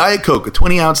 A Diet Coke, a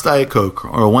 20-ounce Diet Coke,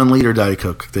 or a 1-liter Diet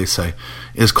Coke, they say,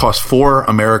 is cost $4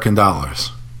 American. Wow,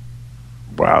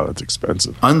 that's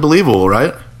expensive. Unbelievable,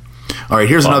 right? All right,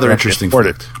 here's another interesting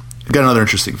fact. Got another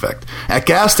interesting fact. At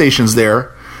gas stations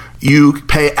there, you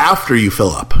pay after you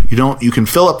fill up. You can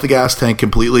fill up the gas tank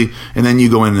completely, and then you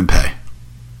go in and pay.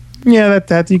 Yeah,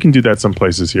 that you can do that some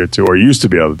places here too, or you used to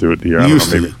be able to do it here.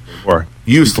 Used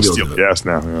to steal gas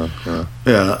now.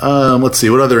 Yeah. Let's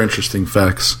see what other interesting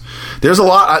facts. There's a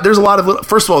lot of.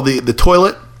 First of all, the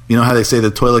toilet. You know how they say the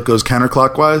toilet goes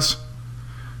counterclockwise.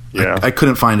 Yeah, I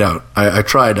couldn't find out. I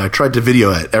tried to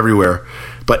video it everywhere,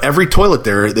 but every toilet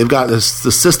there, they've got this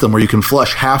system where you can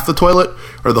flush half the toilet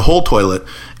or the whole toilet,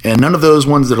 and none of those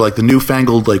ones that are like the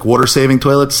newfangled like water saving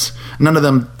toilets, none of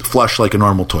them flush like a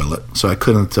normal toilet. So I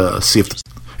couldn't see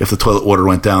if the toilet water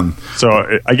went down.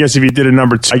 So I guess if you did a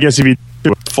number two, if you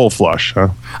did a full flush, huh?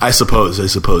 I suppose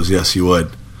yes, you would.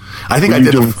 I think I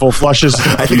did full flushes.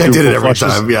 I think I did it every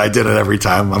time. Yeah, I did it every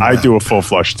time. I do a full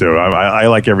flush too. I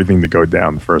like everything to go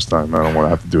down the first time. I don't want to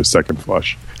have to do a second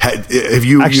flush. Have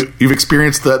you've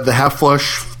experienced the half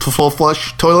flush to full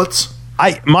flush toilets?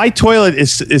 My toilet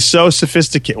is so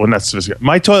sophisticated. Well, not sophisticated.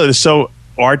 My toilet is so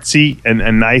artsy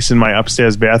and nice in my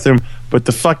upstairs bathroom, but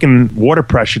the fucking water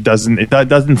pressure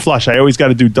doesn't flush. I always got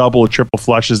to do double or triple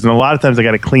flushes, and a lot of times I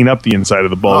got to clean up the inside of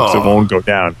the bowl because it won't go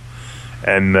down.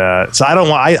 And so I don't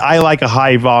want. I like a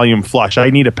high volume flush.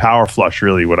 I need a power flush.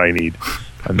 Really, what I need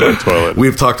on the toilet.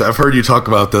 I've heard you talk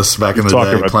about this back in the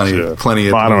day. Plenty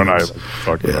of. Bono and I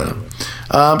talk about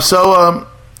it. So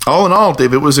all in all,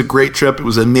 Dave, it was a great trip. It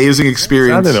was an amazing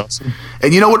experience. Sounded awesome.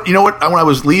 And you know what? When I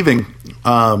was leaving,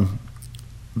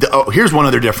 here's one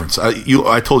other difference.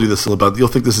 I told you this about. You'll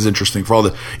think this is interesting for all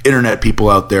the internet people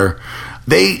out there.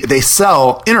 They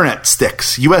sell internet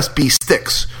sticks, USB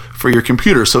sticks for your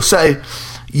computer. So say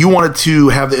you wanted to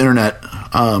have the internet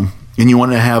and you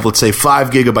want to have, let's say,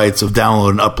 5 gigabytes of download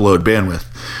and upload bandwidth.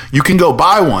 You can go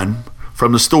buy one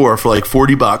from the store for like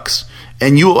 $40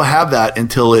 and you will have that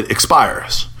until it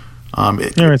expires.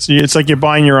 It's like you're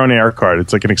buying your own air card.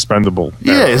 It's like an expendable.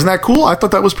 Yeah, isn't that cool? I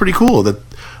thought that was pretty cool.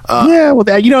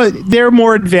 They're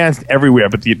more advanced everywhere,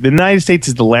 but the United States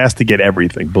is the last to get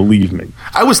everything. Believe me.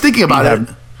 I was thinking about it.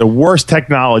 The worst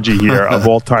technology here of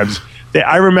all times.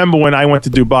 I remember when I went to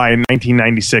Dubai in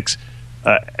 1996.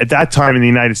 At that time in the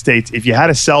United States, if you had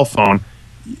a cell phone,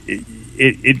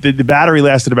 the battery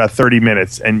lasted about 30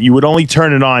 minutes, and you would only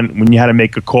turn it on when you had to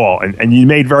make a call, and you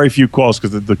made very few calls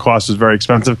because the cost was very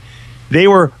expensive. They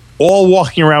were all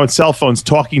walking around with cell phones,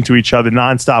 talking to each other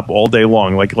nonstop all day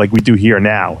long, like we do here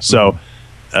now. So,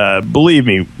 believe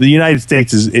me, the United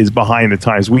States is behind the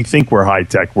times. We think we're high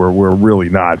tech, we're really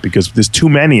not, because there's too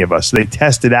many of us. They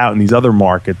test it out in these other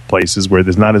marketplaces where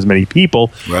there's not as many people,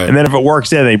 right. And then if it works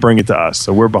there, they bring it to us.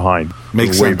 So we're behind.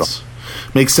 Makes sense.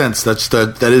 makes sense.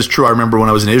 That is true. I remember when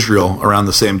I was in Israel around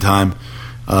the same time,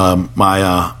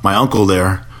 my uncle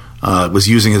there was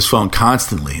using his phone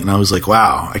constantly, and I was like,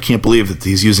 wow, I can't believe that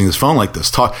he's using his phone like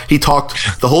this. He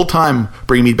talked the whole time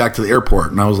bringing me back to the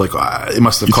airport, and I was like, it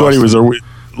must have cost. Thought he was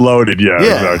loaded,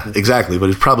 yeah, exactly.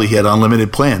 But he had an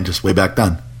unlimited plan just way back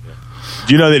then.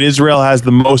 Do you know that Israel has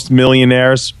the most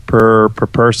millionaires per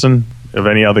person of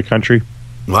any other country?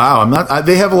 Wow,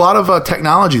 they have a lot of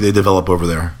technology they develop over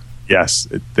there. Yes,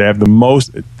 they have the most,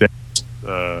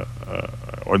 or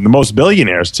the most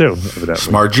billionaires too. Evidently.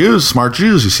 Smart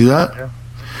Jews. You see that? Yeah.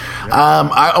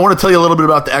 I want to tell you a little bit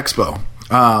about the expo.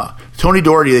 Tony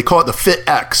Doherty, they call it the Fit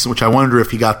X, which I wonder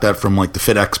if he got that from like the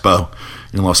Fit Expo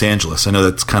in Los Angeles. I know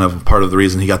that's kind of part of the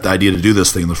reason he got the idea to do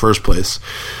this thing in the first place.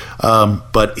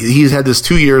 But he's had this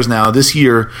 2 years now. This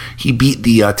year, he beat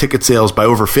the ticket sales by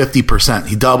over 50%.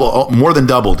 He more than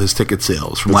doubled his ticket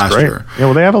sales from last year. Yeah,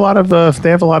 well, they have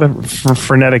a lot of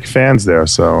frenetic fans there.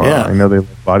 So I know they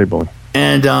love bodybuilding.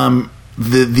 And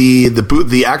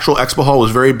the actual expo hall was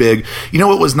very big. You know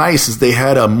what was nice is they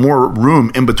had more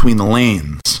room in between the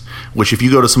lanes. Which, if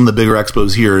you go to some of the bigger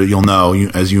expos here, you'll know,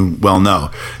 as you well know,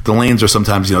 the lanes are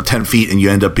sometimes 10 feet and you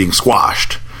end up being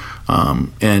squashed.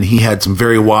 And he had some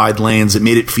very wide lanes that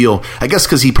made it feel, I guess,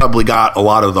 because he probably got a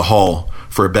lot of the hall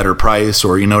for a better price,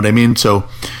 or you know what I mean. So,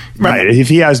 right, if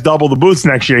he has double the booths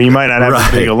next year, he might not have as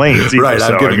big a lanes. Either, right,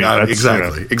 so,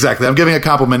 exactly. I'm giving a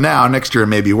compliment now. Next year it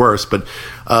may be worse, but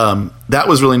that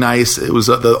was really nice. It was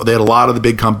they had a lot of the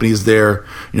big companies there.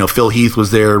 Phil Heath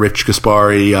was there, Rich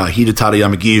Gaspari, Hidetaka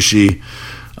Yamagishi,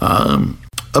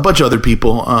 a bunch of other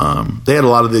people. They had a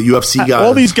lot of the UFC guys.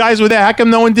 All these guys were there. How come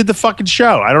no one did the fucking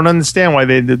show? I don't understand why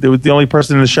they was the only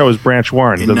person in the show was Branch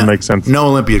Warren. It doesn't make sense. No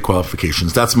Olympia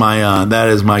qualifications. That's that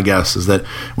is my guess, is that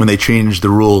when they change the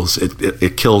rules,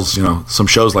 it kills some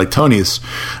shows like Tony's,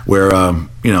 where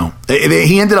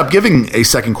he ended up giving a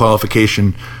second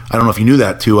qualification. I don't know if you knew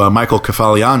that, to Michael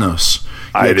Kefalianos.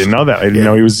 I didn't know that. I didn't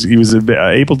know he was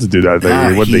able to do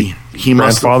that. He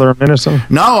grandfather him in or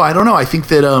something? No, I don't know. I think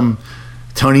that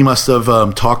Tony must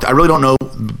have talked. I really don't know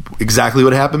exactly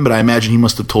what happened, but I imagine he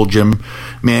must have told Jim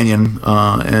Mannion,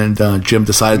 and Jim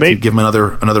decided to give him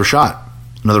another shot.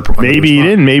 Maybe he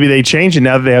didn't. Maybe they changed it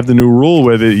now that they have the new rule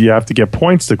where you have to get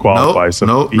points to qualify.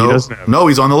 No,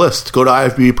 he's on the list. Go to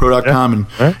ifbbpro.com,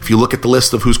 and if you look at the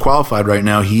list of who's qualified right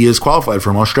now, he is qualified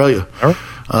from Australia.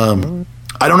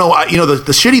 I don't know.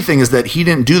 The shitty thing is that he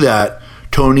didn't do that.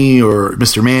 Tony or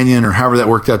Mr. Mannion or however that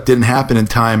worked out didn't happen in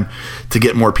time to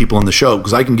get more people on the show,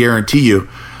 because I can guarantee you,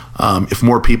 if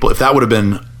that would have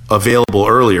been available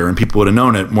earlier and people would have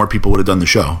known it, more people would have done the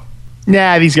show.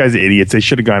 Nah, these guys are idiots. They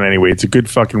should have gone anyway. It's a good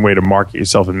fucking way to market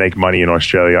yourself and make money in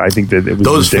Australia. I think that it was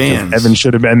those ridiculous. fans. Evan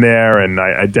should have been there,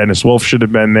 and Dennis Wolf should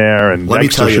have been there, and let me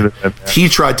tell you,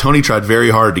 Tony tried very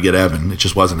hard to get Evan. It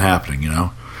just wasn't happening.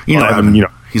 Evan,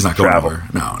 he's not going over.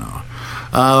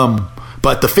 No.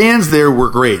 But the fans there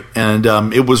were great, and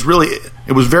it was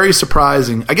very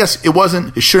surprising. I guess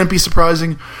it shouldn't be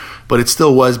surprising, but it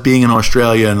still was, being in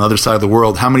Australia and the other side of the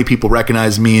world, how many people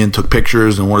recognized me and took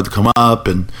pictures and wanted to come up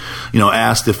and,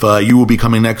 asked if you will be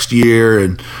coming next year,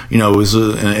 and, it was,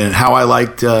 and how I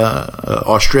liked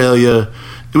Australia.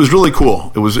 It was really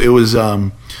cool. It was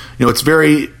it's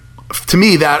very, to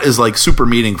me, that is like super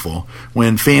meaningful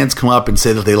when fans come up and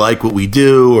say that they like what we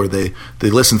do, or they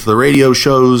listen to the radio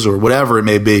shows or whatever it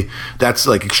may be. That's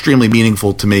like extremely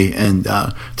meaningful to me, and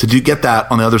get that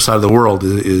on the other side of the world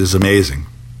is amazing.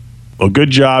 Well,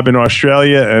 good job in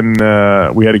Australia, and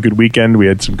we had a good weekend. We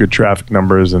had some good traffic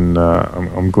numbers, and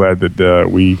I'm glad that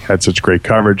we had such great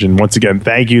coverage. And once again,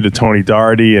 thank you to Tony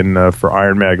Doherty and for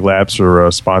Iron Mag Labs for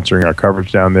sponsoring our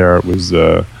coverage down there. It was,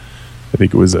 I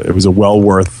think it was a well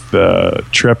worth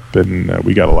trip, and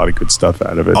we got a lot of good stuff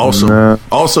out of it.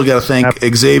 Also got to thank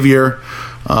Xavier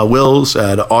Wills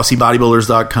at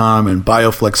AussieBodybuilders.com and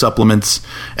BioFlex Supplements.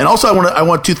 And also I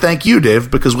want to thank you,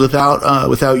 Dave, because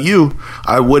without you,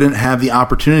 I wouldn't have the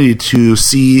opportunity to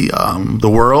see the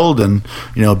world and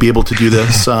be able to do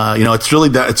this. It's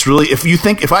really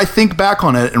if I think back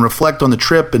on it and reflect on the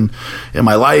trip and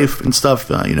my life and stuff,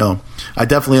 I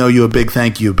definitely owe you a big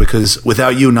thank you, because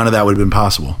without you, none of that would have been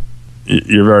possible.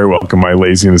 You're very welcome. My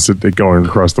laziness at going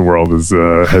across the world has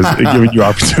given you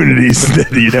opportunities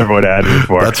that you never would have had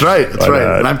before. That's right.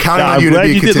 And I'm counting on you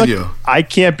to continue. I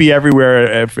can't be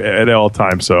everywhere at all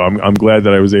times, so I'm glad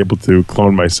that I was able to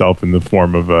clone myself in the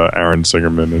form of Aaron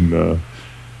Singerman, and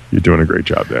you're doing a great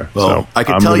job there. Well, so I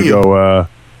can tell you.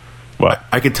 What?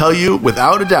 I can tell you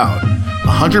without a doubt,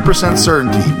 100%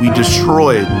 certainty, we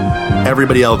destroyed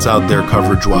everybody else out there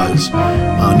coverage-wise.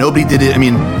 Nobody did it. I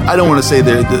mean, I don't want to say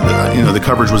the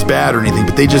coverage was bad or anything,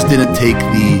 but they just didn't take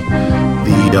the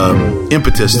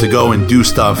impetus to go and do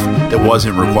stuff that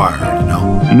wasn't required.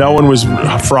 No one was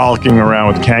frolicking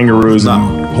around with kangaroos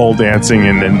and pole dancing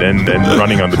and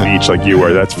running on the beach like you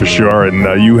were. That's for sure.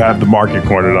 And you have the market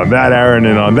cornered on that, Aaron.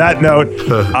 And on that note,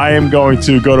 I am going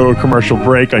to go to a commercial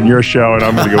break on your show, and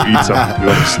I'm going to go eat something.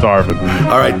 I'm starving.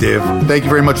 All right, Dave. Thank you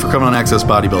very much for coming on Access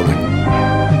Bodybuilding.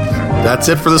 That's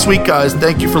it for this week, guys.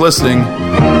 Thank you for listening.